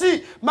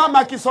kesi, mama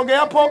akisogea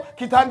hapo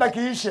kitanda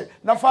kiishe,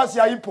 nafasi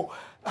haipo.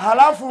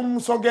 Halafu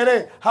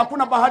msogelee,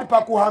 hakuna bahali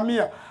pa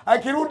kuhamia.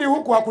 Akirudi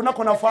huku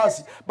hakunako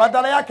nafasi.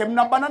 Badala yake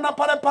mnabanana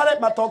pale,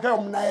 matokeo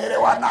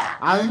mnaelewana.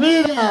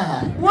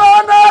 Amina.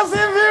 Bwana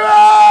asifiwe.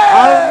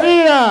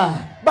 Amina.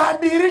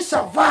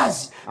 Badilisha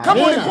vazi.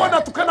 Kama ulikuwa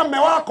unatukana mume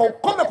wako,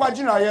 ukome kwa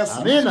jina la Yesu.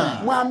 Amina.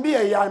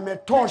 Mwambie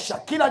yametosha.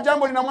 Kila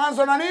jambo lina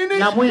mwanzo na nini?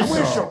 Na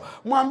mwisho.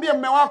 Mwambie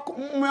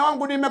mume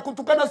wangu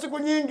nimekutukana siku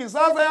nyingi,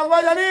 sasa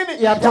yafanya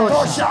nini?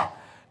 Yatosha.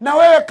 Na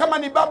wewe kama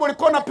ni baba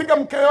ulikuwa unapiga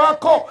mke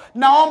wako,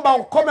 naomba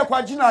ukome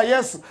kwa jina la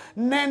Yesu.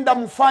 Nenda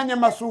mfanye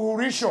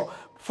masuhurisho.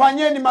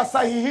 Fanyeni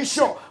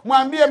masahihisho.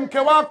 Mwambie mke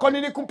wako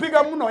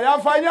nilikupiga mno,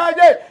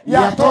 yafanyaje?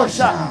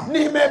 Yatosha.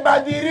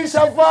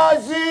 Nimebadilisha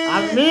vazi.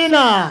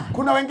 Amina.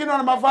 Kuna wengine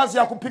wana mavazi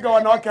ya kupiga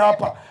wanawake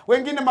hapa,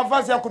 wengine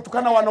mavazi ya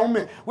kutukana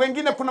wanaume,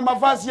 wengine kuna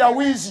mavazi ya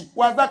wizi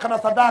wa zaka na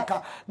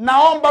sadaka.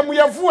 Naomba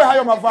myavue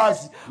hayo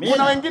mavazi. Amina.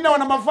 Kuna wengine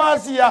wana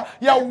mavazi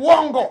ya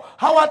uongo,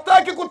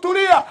 hawataki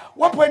kutulia.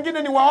 Wapo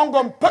wengine ni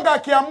waongo mpaka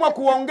akiamua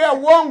kuongea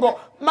uongo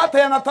mate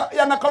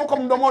yanakauka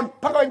mdomoni,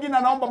 mpaka wengine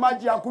anaomba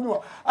maji ya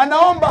kunywa.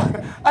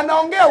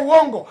 Anaongea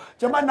uongo.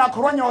 Jamani,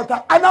 nakorwa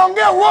nyota.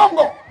 Anaongea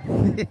uongo.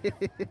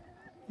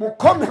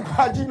 Mukome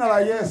kwa jina la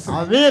Yesu.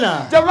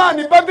 Amina.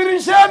 Jamani,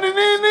 badirisheni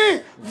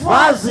nini?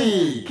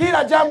 Vazi.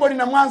 Kila jambo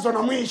lina mwanzo na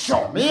mwisho.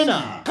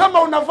 Amina.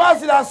 Kama una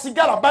vazi la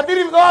sigara,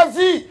 badili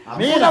vazi.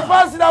 Amina. Una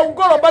vazi la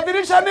ugoro,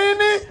 badilisha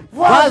nini?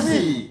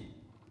 Vazi.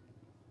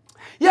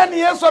 Yani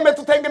Yesu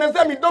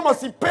ametutengenezea midomo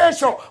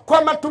special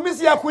kwa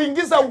matumizi ya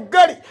kuingiza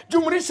ugali,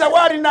 jumlisha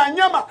wali na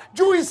nyama,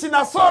 juisi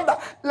na soda.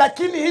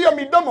 Lakini hiyo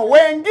midomo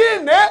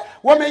wengine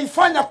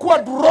wameifanya kuwa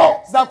draw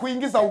za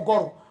kuingiza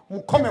ugoro.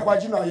 Mkome kwa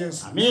jina la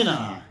Yesu. Amina.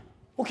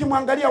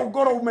 Ukimwangalia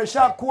ugoro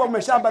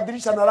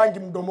umeshabadilisha na rangi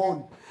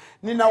mdomoni.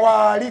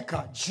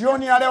 Ninawaalika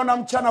jioni ya leo na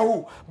mchana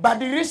huu,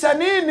 badilisha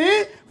nini?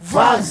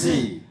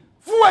 Vazi.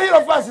 Vua hilo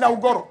vazi la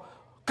ugoro.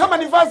 Kama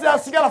ni vazi la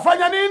sigara,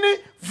 fanya nini?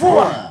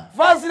 Vua.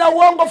 Vazi la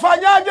uongo,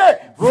 fanyaje?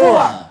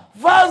 Vua.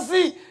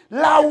 Vazi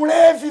la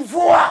ulevi,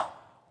 vua.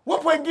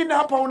 Wapo wengine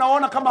hapa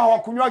unaona kama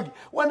hawakunywagi,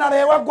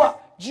 wanalewagwa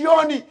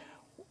jioni,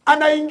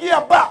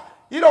 anaingia ba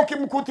ile,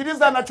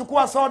 ukimkutiliza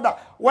anachukua soda,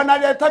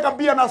 wanaletaka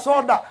bia na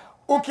soda.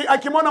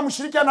 Akimwona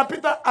mshiriki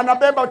anapita,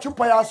 anabeba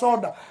chupa ya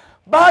soda.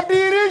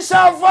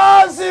 Badilisha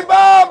vazi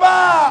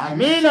baba.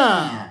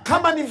 Amina.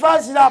 Kama ni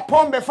vazi la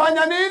pombe,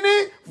 fanya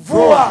nini?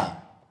 Vua.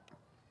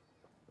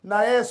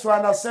 Na Yesu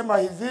anasema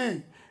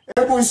hivi,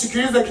 hebu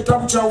usikilize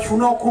kitabu cha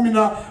Ufunuo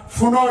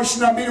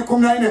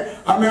 22:14.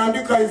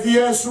 Ameandika hivi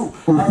Yesu.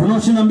 Ufunuo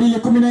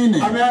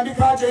 22:14.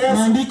 Ameandika aje Yesu?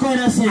 Maandiko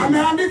yanasema.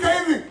 Ameandika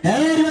hivi,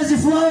 heri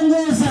wazifua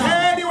nguo zao.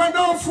 heri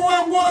wanaofua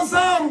nguo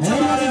zao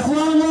mchana wa leo.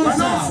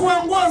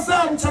 Wanaofua nguo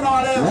zao mchana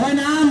wa leo. Wawe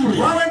na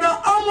amri. Wawe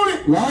na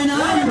amri. Wawe na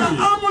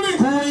amri.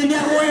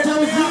 Kuendea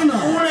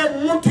ule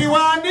mti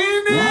wa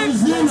nini?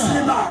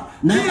 Uzima.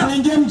 Na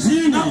kuingia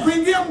mjini. Na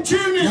kuingia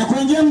mjini. Na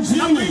kuingia mjini.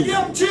 Na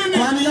kuingia mjini.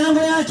 Kwa milango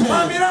yake.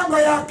 Kwa milango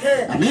yake.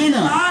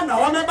 Amina. Maana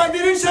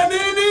wamebadilisha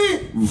nini?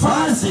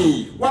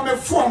 Vazi.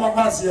 Wamefua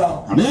mavazi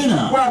yao.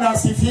 Amina. Bwana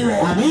asifiwe.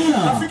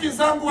 Amina. Rafiki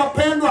zangu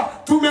wapendwa,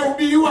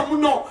 tumehubiriwa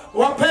mno.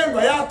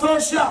 Wapendwa,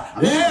 yatosha.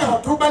 Leo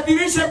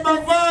tubadilishe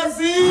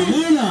mavazi.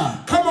 Amina.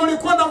 Kama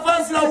ulikuwa na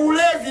vazi la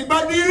ulevi,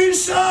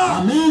 badilisha.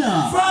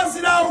 Amina. Vazi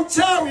la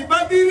uchawi,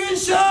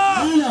 badilisha.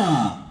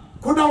 Amina.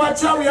 Kuna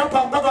wachawi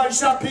hapa ambao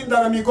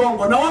walishapinda na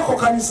migongo na wako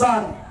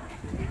kanisani.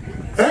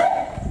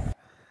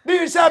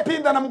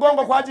 Nilishapinda na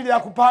mgongo kwa ajili ya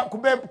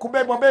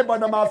kubebwa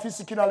na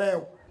maafisi kila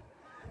leo.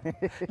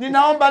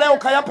 Ninaomba leo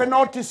kayape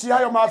notice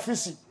hayo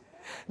maafisi.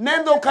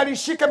 Nendo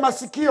ukalishike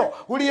masikio,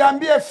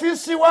 uliambie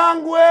fisi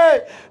wangu,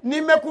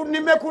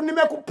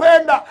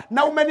 nimekupenda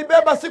na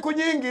umenibeba siku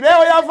nyingi.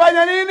 Leo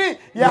yafanya nini?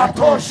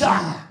 Yatosha.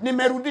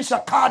 Nimerudisha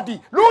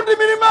kadi. Rudi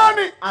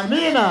milimani.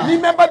 Amina.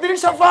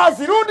 Nimebadilisha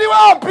vazi. Rudi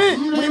wapi?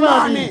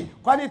 Milimani.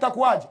 Kwani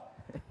itakuwaje?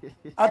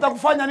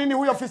 Atakufanya nini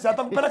huyo fisi?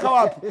 Atakupeleka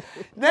wapi?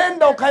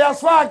 Nenda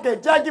ukayaswake,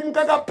 jagi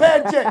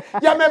mkakapeche,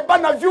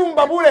 yamebana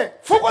vyumba bure.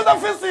 Fukuza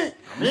fisi.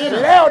 Amina.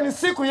 Leo ni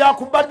siku ya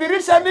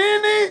kubadilisha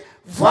nini?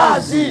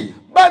 Vazi.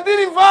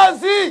 Badili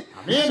vazi.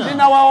 Amina.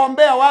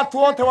 Ninawaombea watu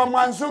wote wa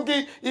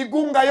Mwanzugi,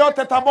 Igunga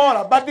yote,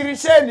 Tabora,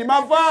 badilisheni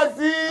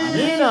mavazi.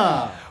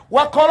 Amina.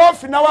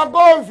 Wakorofi na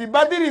wagomvi,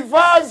 badili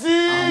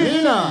vazi.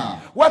 Amina.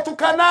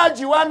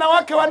 Watukanaji,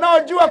 wanawake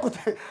wanaojua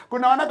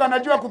kuna wanawake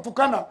wanajua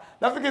kutukana.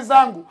 Rafiki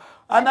zangu,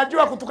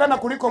 anajua kutukana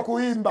kuliko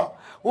kuimba.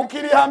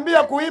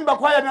 Ukiliambia kuimba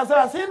kwaya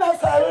ninasema sina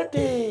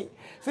sauti.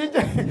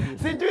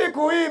 Sijui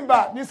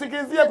kuimba,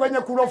 nisikizie kwenye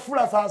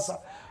kurofula sasa.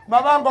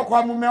 Mabango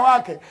kwa mume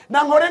wake.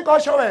 Na ngorengo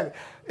osho wewe.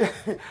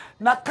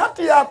 Na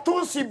kati ya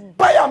tusi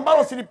baya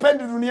ambalo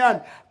silipendi duniani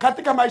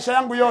katika maisha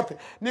yangu yote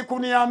ni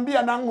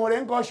kuniambia na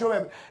ngorengo osho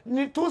wewe.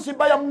 Ni tusi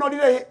baya mno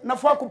lile,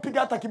 nafua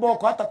kupiga hata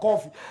kiboko hata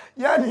kofi.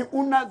 Yani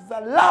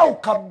unadhalau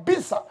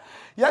kabisa.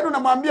 Yani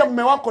unamwambia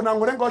mume wako na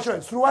ngorengo osho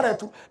wewe, suruale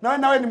tu.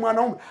 Na wewe ni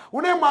mwanaume.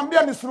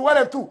 Unayemwambia ni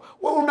suruale tu.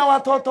 Wewe una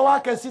watoto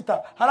wake 6.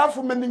 Halafu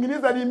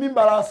umeninginiza ni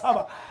mimba la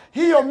 7.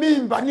 Hiyo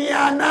mimba ni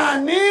ya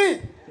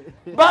nani?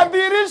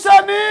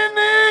 Badilisha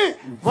nini?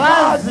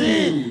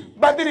 Vazi.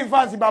 Badili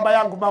vazi, baba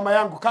yangu, mama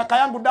yangu, kaka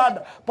yangu,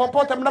 dada,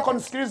 popote mnako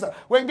nisikiliza.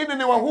 Wengine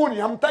ni wahuni,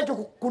 hamtaki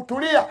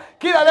kutulia.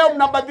 Kila leo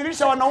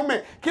mnabadilisha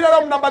wanaume, kila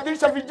leo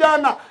mnabadilisha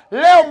vijana.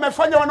 Leo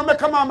mmefanya wanaume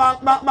kama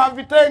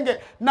mavitenge,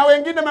 na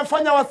wengine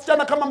mmefanya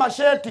wasichana kama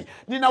masheti.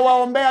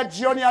 Ninawaombea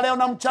jioni ya leo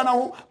na mchana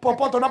huu,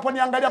 popote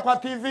unaponiangalia kwa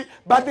TV,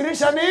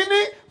 badilisha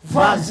nini?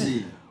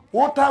 Vazi.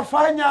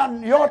 Utafanya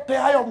yote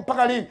hayo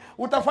mpaka lini?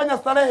 Utafanya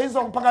starehe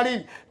hizo mpaka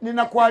lini?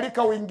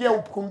 Ninakualika uingie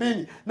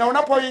ukumbini. Na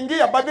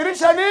unapoingia,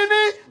 badilisha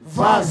nini?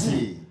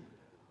 Vazi.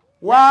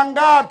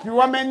 Wangapi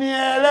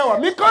wamenielewa?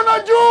 Mikono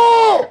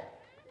juu.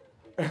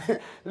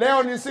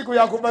 Leo ni siku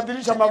ya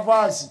kubadilisha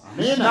mavazi.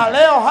 Na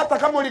leo hata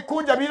kama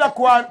ulikuja bila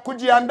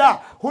kujiandaa,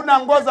 huna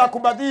nguo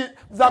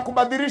za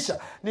kubadilisha,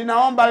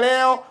 ninaomba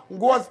leo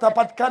nguo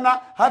zitapatikana,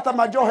 hata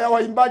majoho ya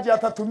waimbaji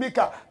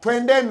yatatumika.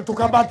 Twendeni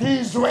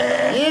tukabatizwe.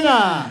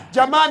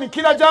 Jamani,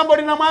 kila jambo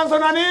lina mwanzo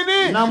na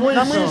nini? Na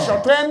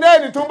mwisho.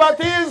 Twendeni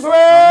tubatizwe.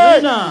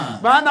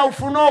 Maana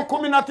Ufunuo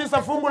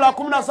 19 fungu la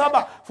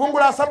 17 fungu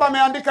la 7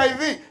 ameandika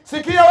hivi.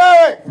 Sikia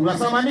wewe.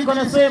 Unasoma niko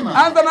nasema.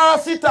 Anza na la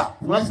 6.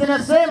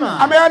 Unasema.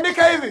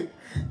 Ameandika hivi.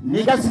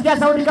 Nikasikia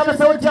sauti kama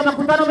sauti ya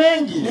makutano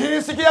mengi.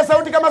 Nilisikia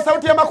sauti kama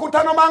sauti ya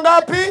makutano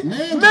mangapi?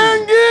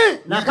 Mengi.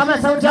 Na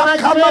kama sauti ya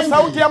maji mengi. Kama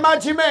sauti ya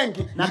maji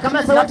mengi. Na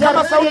kama sauti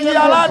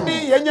ya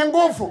radi yenye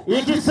nguvu.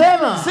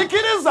 Ikisema.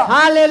 Sikiliza.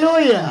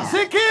 Haleluya.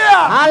 Sikia.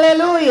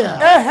 Haleluya.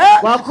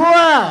 Kwa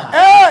kuwa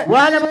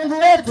Bwana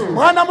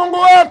Mungu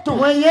wetu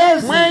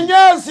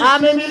Mwenyezi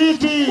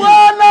amemiliki.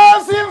 Bwana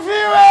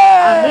asifiwe.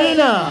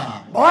 Amina.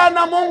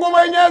 Bwana Mungu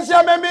Mwenyezi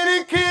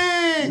amemiliki.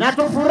 Na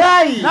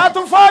tufurahi. Na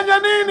tufanye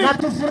nini? Na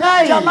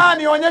tufurahi.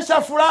 Jamani,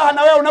 onyesha furaha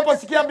na wewe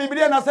unaposikia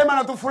Biblia inasema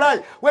na tufurahi.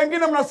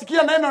 Wengine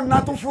mnasikia neno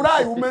na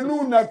tufurahi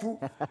umenuna tu.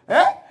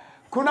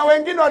 Kuna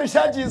wengine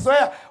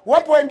walishajizoea.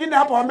 Wapo wengine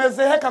hapo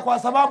wamezeheka kwa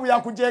sababu ya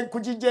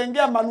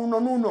kujijengea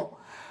manuno.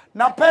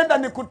 Napenda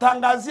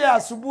nikutangazia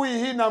asubuhi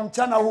hii na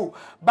mchana huu,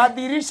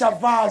 badilisha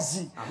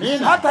vazi.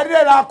 Amina. Hata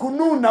lile la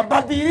kununa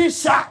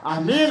badilisha.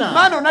 Amina.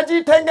 Maana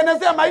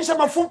unajitengenezea maisha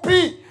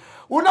mafupi.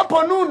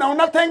 Unaponuna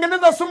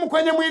unatengeneza sumu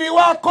kwenye mwili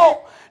wako.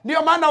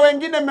 Ndio maana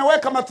wengine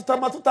mmeweka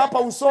matuta hapa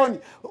usoni.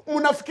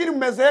 Unafikiri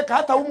mmezeeka,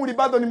 hata umri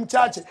bado ni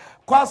mchache,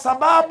 kwa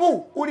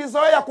sababu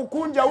ulizoea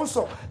kukunja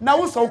uso na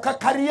uso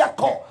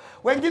ukakariako.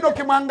 Wengine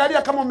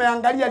ukimwangalia kama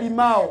umeangalia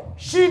limao.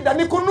 Shida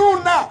ni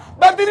kununa.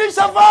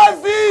 Badilisha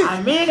vazi.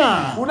 Amina.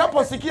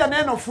 Unaposikia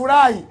neno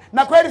furahi,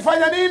 na kweli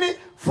fanya nini?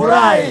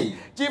 Furahi.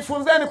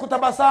 Jifunzeni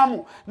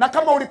kutabasamu. Na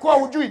kama ulikuwa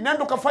hujui,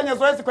 nenda ukafanya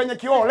zoezi kwenye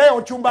kioo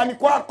leo chumbani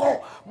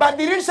kwako.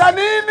 Badilisha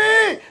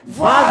nini?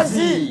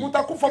 Vazi.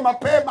 Utakufa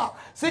mapema.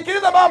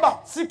 Sikiliza baba,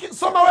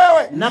 soma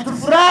wewe. Na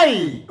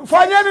tufurahi.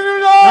 Fanyeni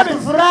nini? Na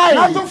tufurahi.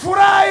 Na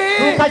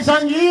tufurahi.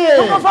 Tukashangilie.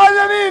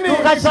 Tukafanya nini?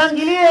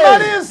 Tukashangilie.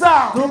 Maliza.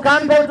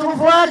 Tukampe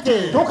utukufu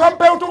wake.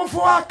 Tukampe utukufu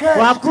wake.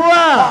 Kwa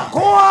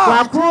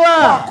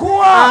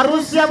kuwa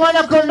harusi ya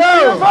mwana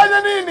kondoo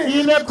imefanya nini?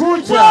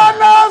 Imekuja.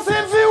 Bwana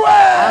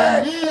asifiwe.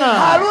 Amina.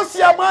 Harusi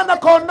ya mwana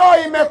kondoo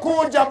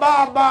imekuja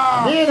baba.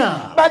 Amina.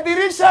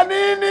 Badilisha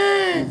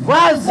nini?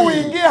 Vazi.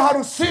 Uingie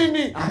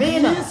harusini.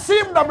 Amina. Si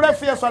muda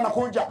mrefu Yesu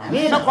anakuja.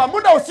 Amina. Na kwa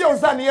muda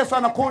usiozani Yesu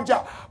anakuja.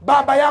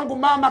 Baba yangu,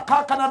 mama,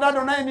 kaka na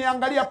dada naye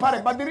niangalia pale,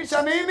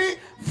 badilisha nini?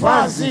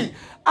 Vazi.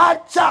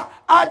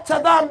 Acha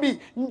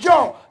dhambi.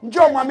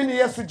 Njoo muamini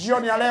Yesu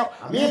jioni ya leo.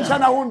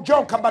 Mchana huu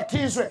njoo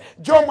kabatizwe.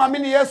 Njoo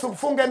muamini Yesu,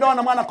 mfunge ndoa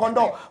na mwana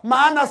kondoo.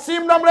 Maana si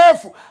muda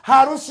mrefu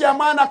harusi ya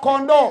mwana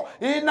kondoo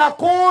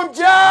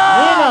inakuja.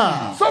 Amina.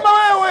 Soma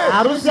wewe.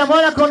 Harusi ya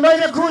mwana kondoo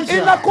imekuja.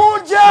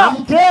 Inakuja.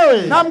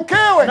 Na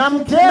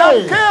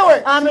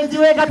mkewe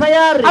amejiweka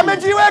tayari.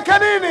 Amejiweka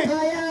nini?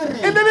 Tayari.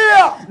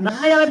 Endelea.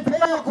 Naye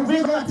amepewa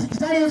kuvikwa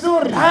kitani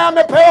nzuri. Naye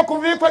amepewa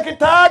kuvikwa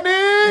kitani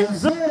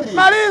nzuri.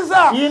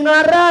 Maliza.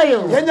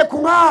 Ing'arayo. Yenye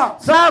kung'aa.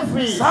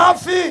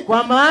 Safi.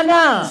 Kwa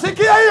maana.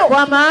 Sikia hiyo.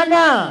 Kwa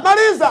maana.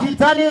 Maliza.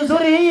 Kitani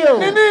nzuri hiyo.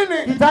 Ni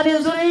nini? Kitani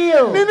nzuri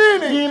hiyo. Ni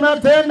nini? Ni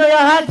matendo ya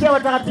haki ya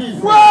watakatifu.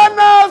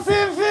 Bwana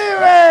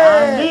asifiwe.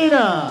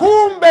 Amina.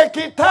 Kumbe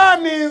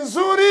kitani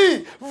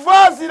nzuri,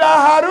 vazi la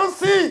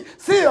harusi,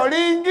 sio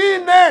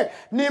lingine,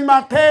 ni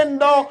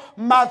matendo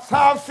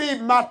masafi,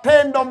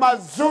 matendo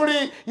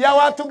mazuri ya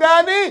watu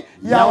gani?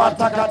 Ya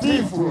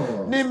watakatifu.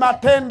 Ni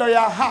matendo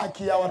ya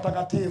haki ya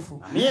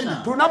watakatifu.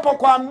 Amina.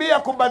 Tunapokuambia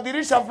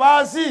kubadilisha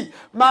vazi,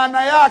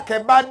 maana yake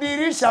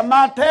badilisha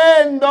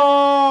matendo.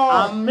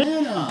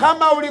 Amina.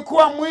 Kama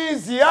ulikuwa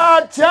mwizi,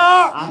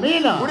 acha.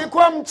 Amina.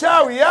 Ulikuwa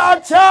mchawi,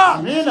 acha.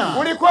 Amina.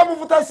 Ulikuwa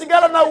mvuta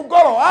sigara na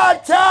ugoro,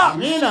 acha.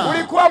 Amina.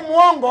 Ulikuwa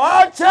muongo,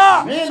 acha.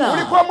 Amina.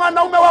 Ulikuwa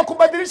mwanaume wa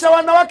kubadilisha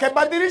wanawake,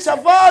 badilisha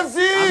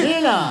vazi.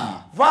 Amina.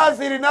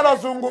 Vazi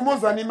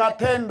linalozungumzwa ni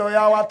matendo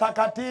ya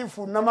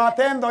watakatifu na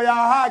matendo ya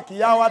haki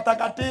ya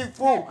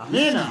watakatifu.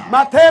 Amina.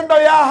 Matendo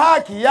ya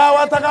haki ya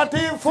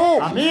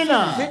watakatifu.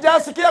 Amina.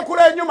 Sijasikia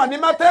kule nyuma, ni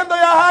matendo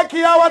ya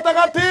haki ya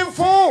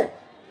watakatifu.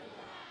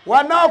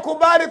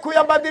 Wanaokubali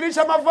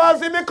kuyabadilisha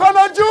mavazi,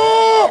 mikono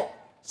juu.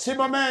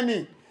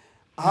 Simameni.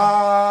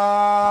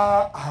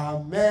 Amen.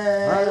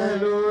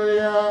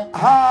 Haleluya.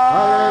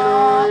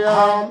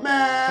 Amen.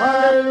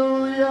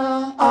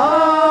 Haleluya.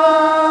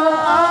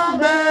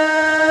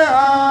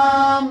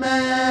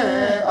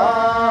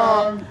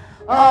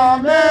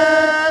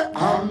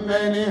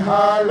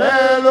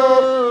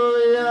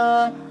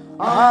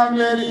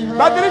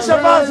 Badilisha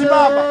vazi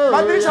baba.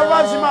 Badilisha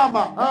vazi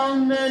mama.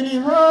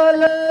 Amen.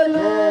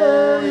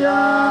 Haleluya.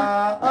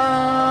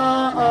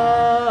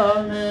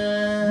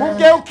 Amen.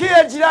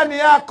 Mgeukie jirani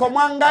yako,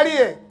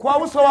 mwangalie kwa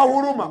uso wa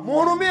huruma.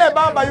 Muhurumie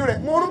baba yule.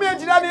 Muhurumie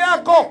jirani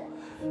yako.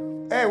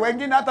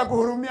 Wengine hata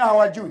kuhurumia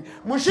hawajui.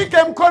 Mshike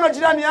mkono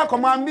jirani yako,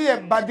 mwambie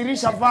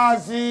badilisha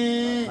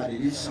vazi.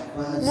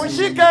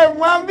 Mshike,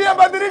 mwambie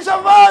badilisha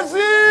vazi.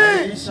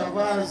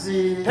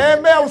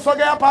 Tembea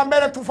usogea hapa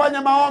mbele tufanye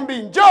maombi.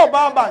 Njoo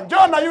baba,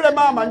 njoo na yule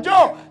mama,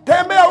 njoo.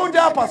 Tembea uje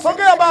hapa,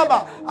 sogea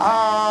baba.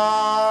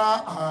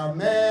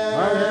 Amen.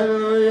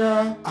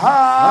 Haleluya.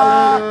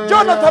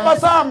 Jonathan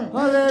tabasamu.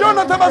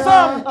 Jonathan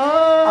tabasamu.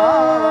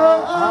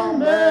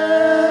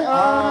 Amen.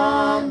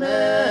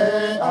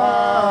 Amen.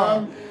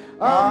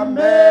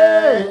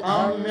 Amen.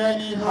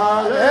 Amen.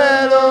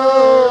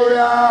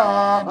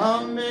 Hallelujah.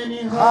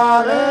 Amen.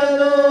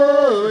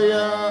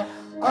 Hallelujah.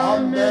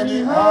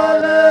 Amen.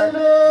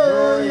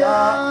 Hallelujah.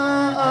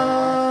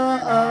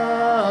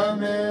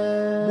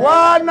 Amen.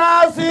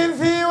 Bwana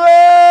asifiwe.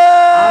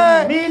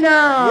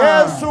 Amina.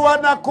 Yesu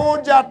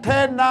anakuja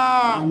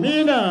tena.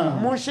 Amina.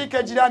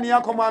 Mshike jirani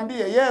yako,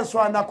 mwambie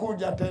Yesu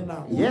anakuja tena.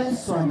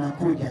 Yesu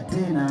anakuja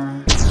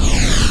tena.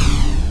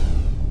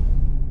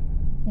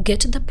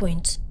 Get the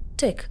point.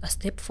 Take a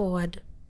step forward.